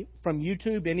anybody from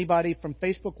YouTube, anybody from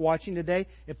Facebook watching today,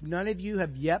 if none of you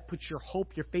have yet put your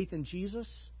hope, your faith in Jesus,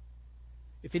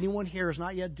 if anyone here has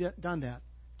not yet done that,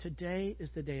 today is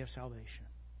the day of salvation.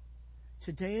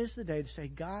 Today is the day to say,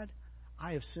 God,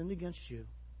 I have sinned against you.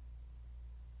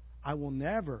 I will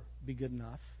never be good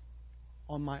enough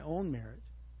on my own merit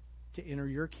to enter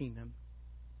your kingdom.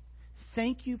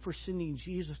 Thank you for sending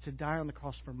Jesus to die on the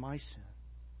cross for my sin,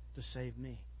 to save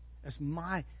me, as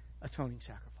my atoning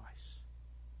sacrifice.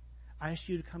 I ask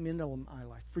you to come into my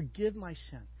life. Forgive my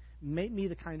sin. Make me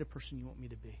the kind of person you want me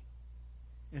to be.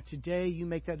 And today you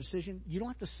make that decision. You don't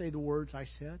have to say the words I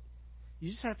said. You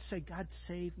just have to say, God,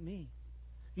 save me.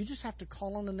 You just have to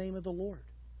call on the name of the Lord,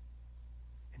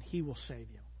 and He will save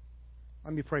you.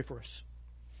 Let me pray for us.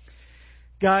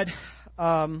 God,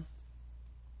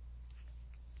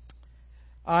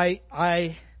 I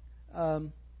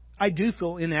do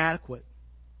feel inadequate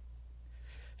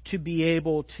to be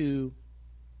able to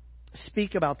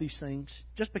speak about these things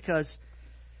just because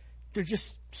they're just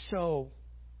so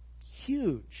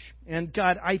huge. And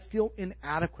God, I feel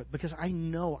inadequate because I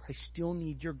know I still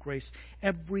need your grace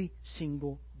every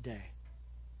single day.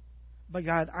 But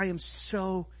God, I am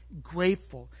so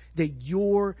grateful that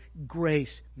your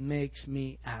grace makes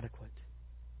me adequate.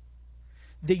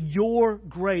 That your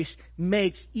grace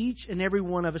makes each and every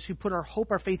one of us who put our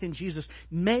hope, our faith in Jesus,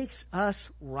 makes us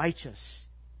righteous.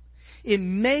 It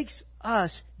makes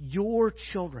us your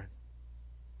children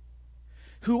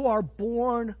who are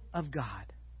born of God,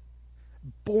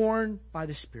 born by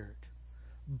the Spirit,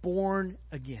 born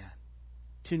again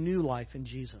to new life in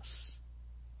Jesus.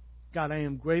 God, I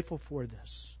am grateful for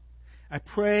this. I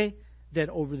pray that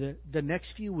over the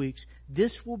next few weeks,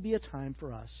 this will be a time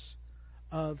for us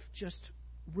of just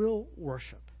real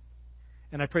worship.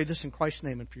 And I pray this in Christ's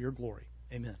name and for your glory.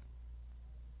 Amen.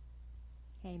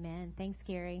 Amen. Thanks,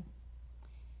 Gary.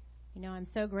 You know, I'm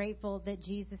so grateful that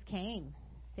Jesus came,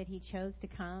 that He chose to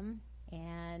come.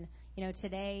 And, you know,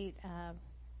 today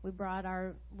we brought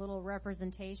our little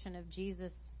representation of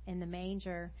Jesus in the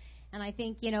manger. And I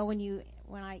think, you know, when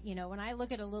I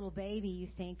look at a little baby, you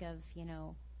think of, you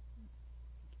know,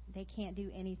 they can't do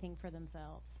anything for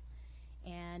themselves.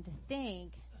 And to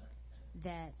think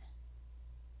that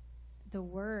the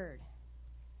Word,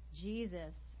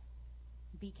 Jesus,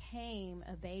 became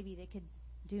a baby that could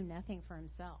do nothing for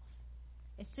Himself.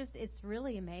 It's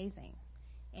really amazing.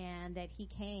 And that He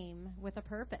came with a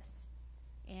purpose.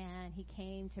 And He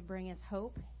came to bring us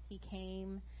hope. He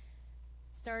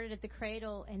started at the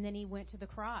cradle, and then He went to the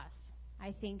cross.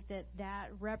 I think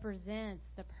that represents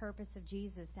the purpose of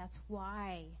Jesus. That's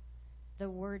why the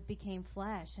Word became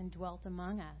flesh and dwelt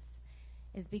among us,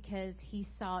 is because He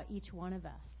saw each one of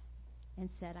us and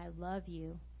said, I love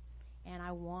you, and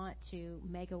I want to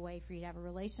make a way for you to have a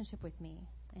relationship with me.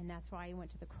 And that's why He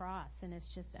went to the cross, and it's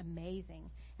just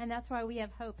amazing. And that's why we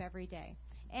have hope every day.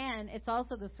 And it's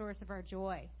also the source of our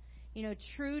joy. You know,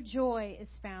 true joy is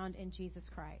found in Jesus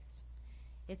Christ.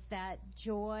 It's that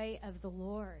joy of the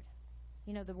Lord.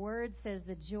 You know, the Word says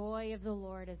the joy of the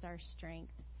Lord is our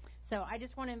strength. So I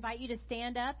just want to invite you to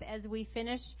stand up as we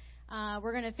finish.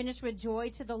 We're going to finish with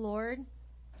joy to the Lord.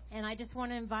 And I just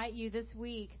want to invite you this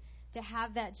week to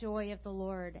have that joy of the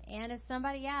Lord. And if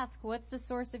somebody asks, what's the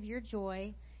source of your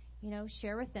joy, you know,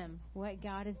 share with them what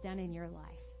God has done in your life.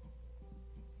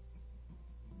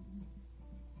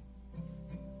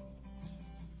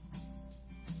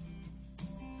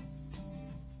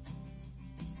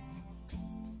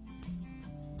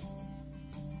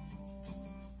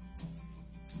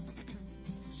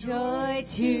 Joy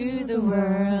to the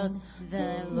world,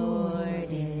 the Lord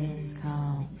is come.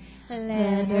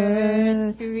 Let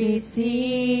earth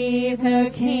receive her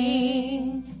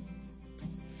King.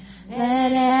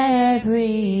 Let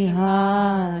every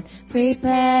heart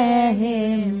prepare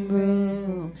him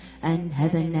room. And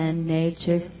heaven and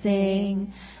nature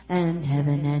sing. And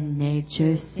heaven and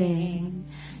nature sing.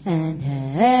 And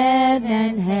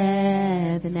heaven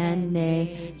and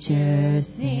nature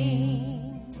sing.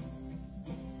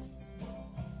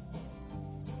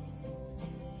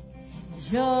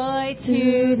 Joy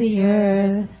to the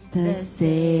earth, the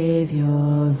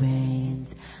Savior reigns.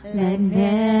 Let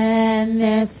men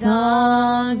their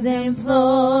songs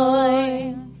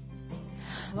employ,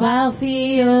 while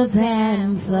fields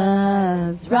and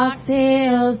floods, rocks,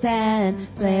 hills, and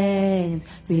plains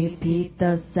repeat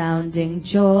the sounding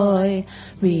joy.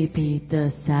 Repeat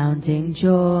the sounding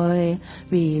joy.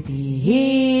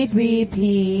 Repeat,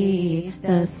 repeat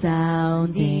the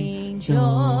sounding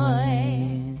joy.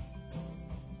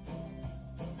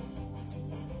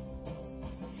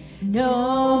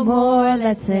 No more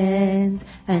let sins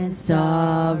and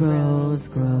sorrows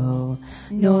grow,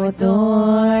 nor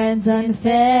thorns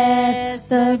infest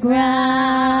the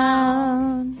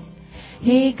ground.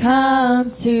 He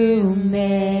comes to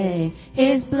make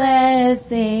his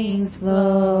blessings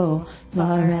flow,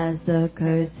 far as the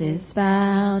curse is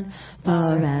found,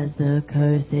 far as the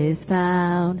curse is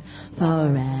found,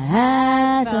 far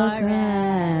as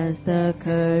the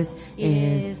curse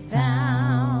is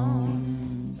found.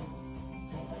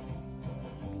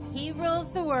 He rules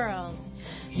the world.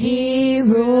 He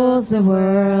rules the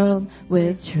world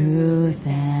with truth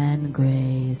and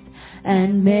grace,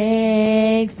 and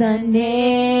makes the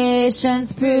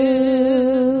nations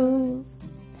prove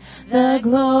the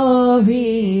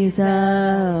glories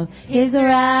of his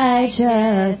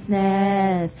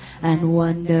righteousness, and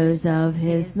wonders of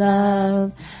his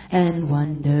love, and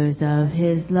wonders of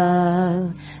his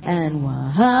love, and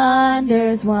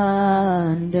wonders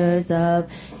of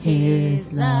his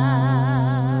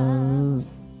love.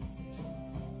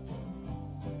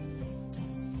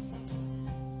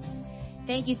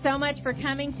 Thank you so much for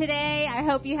coming today. I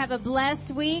hope you have a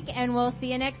blessed week, and we'll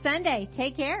see you next Sunday.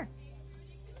 Take care.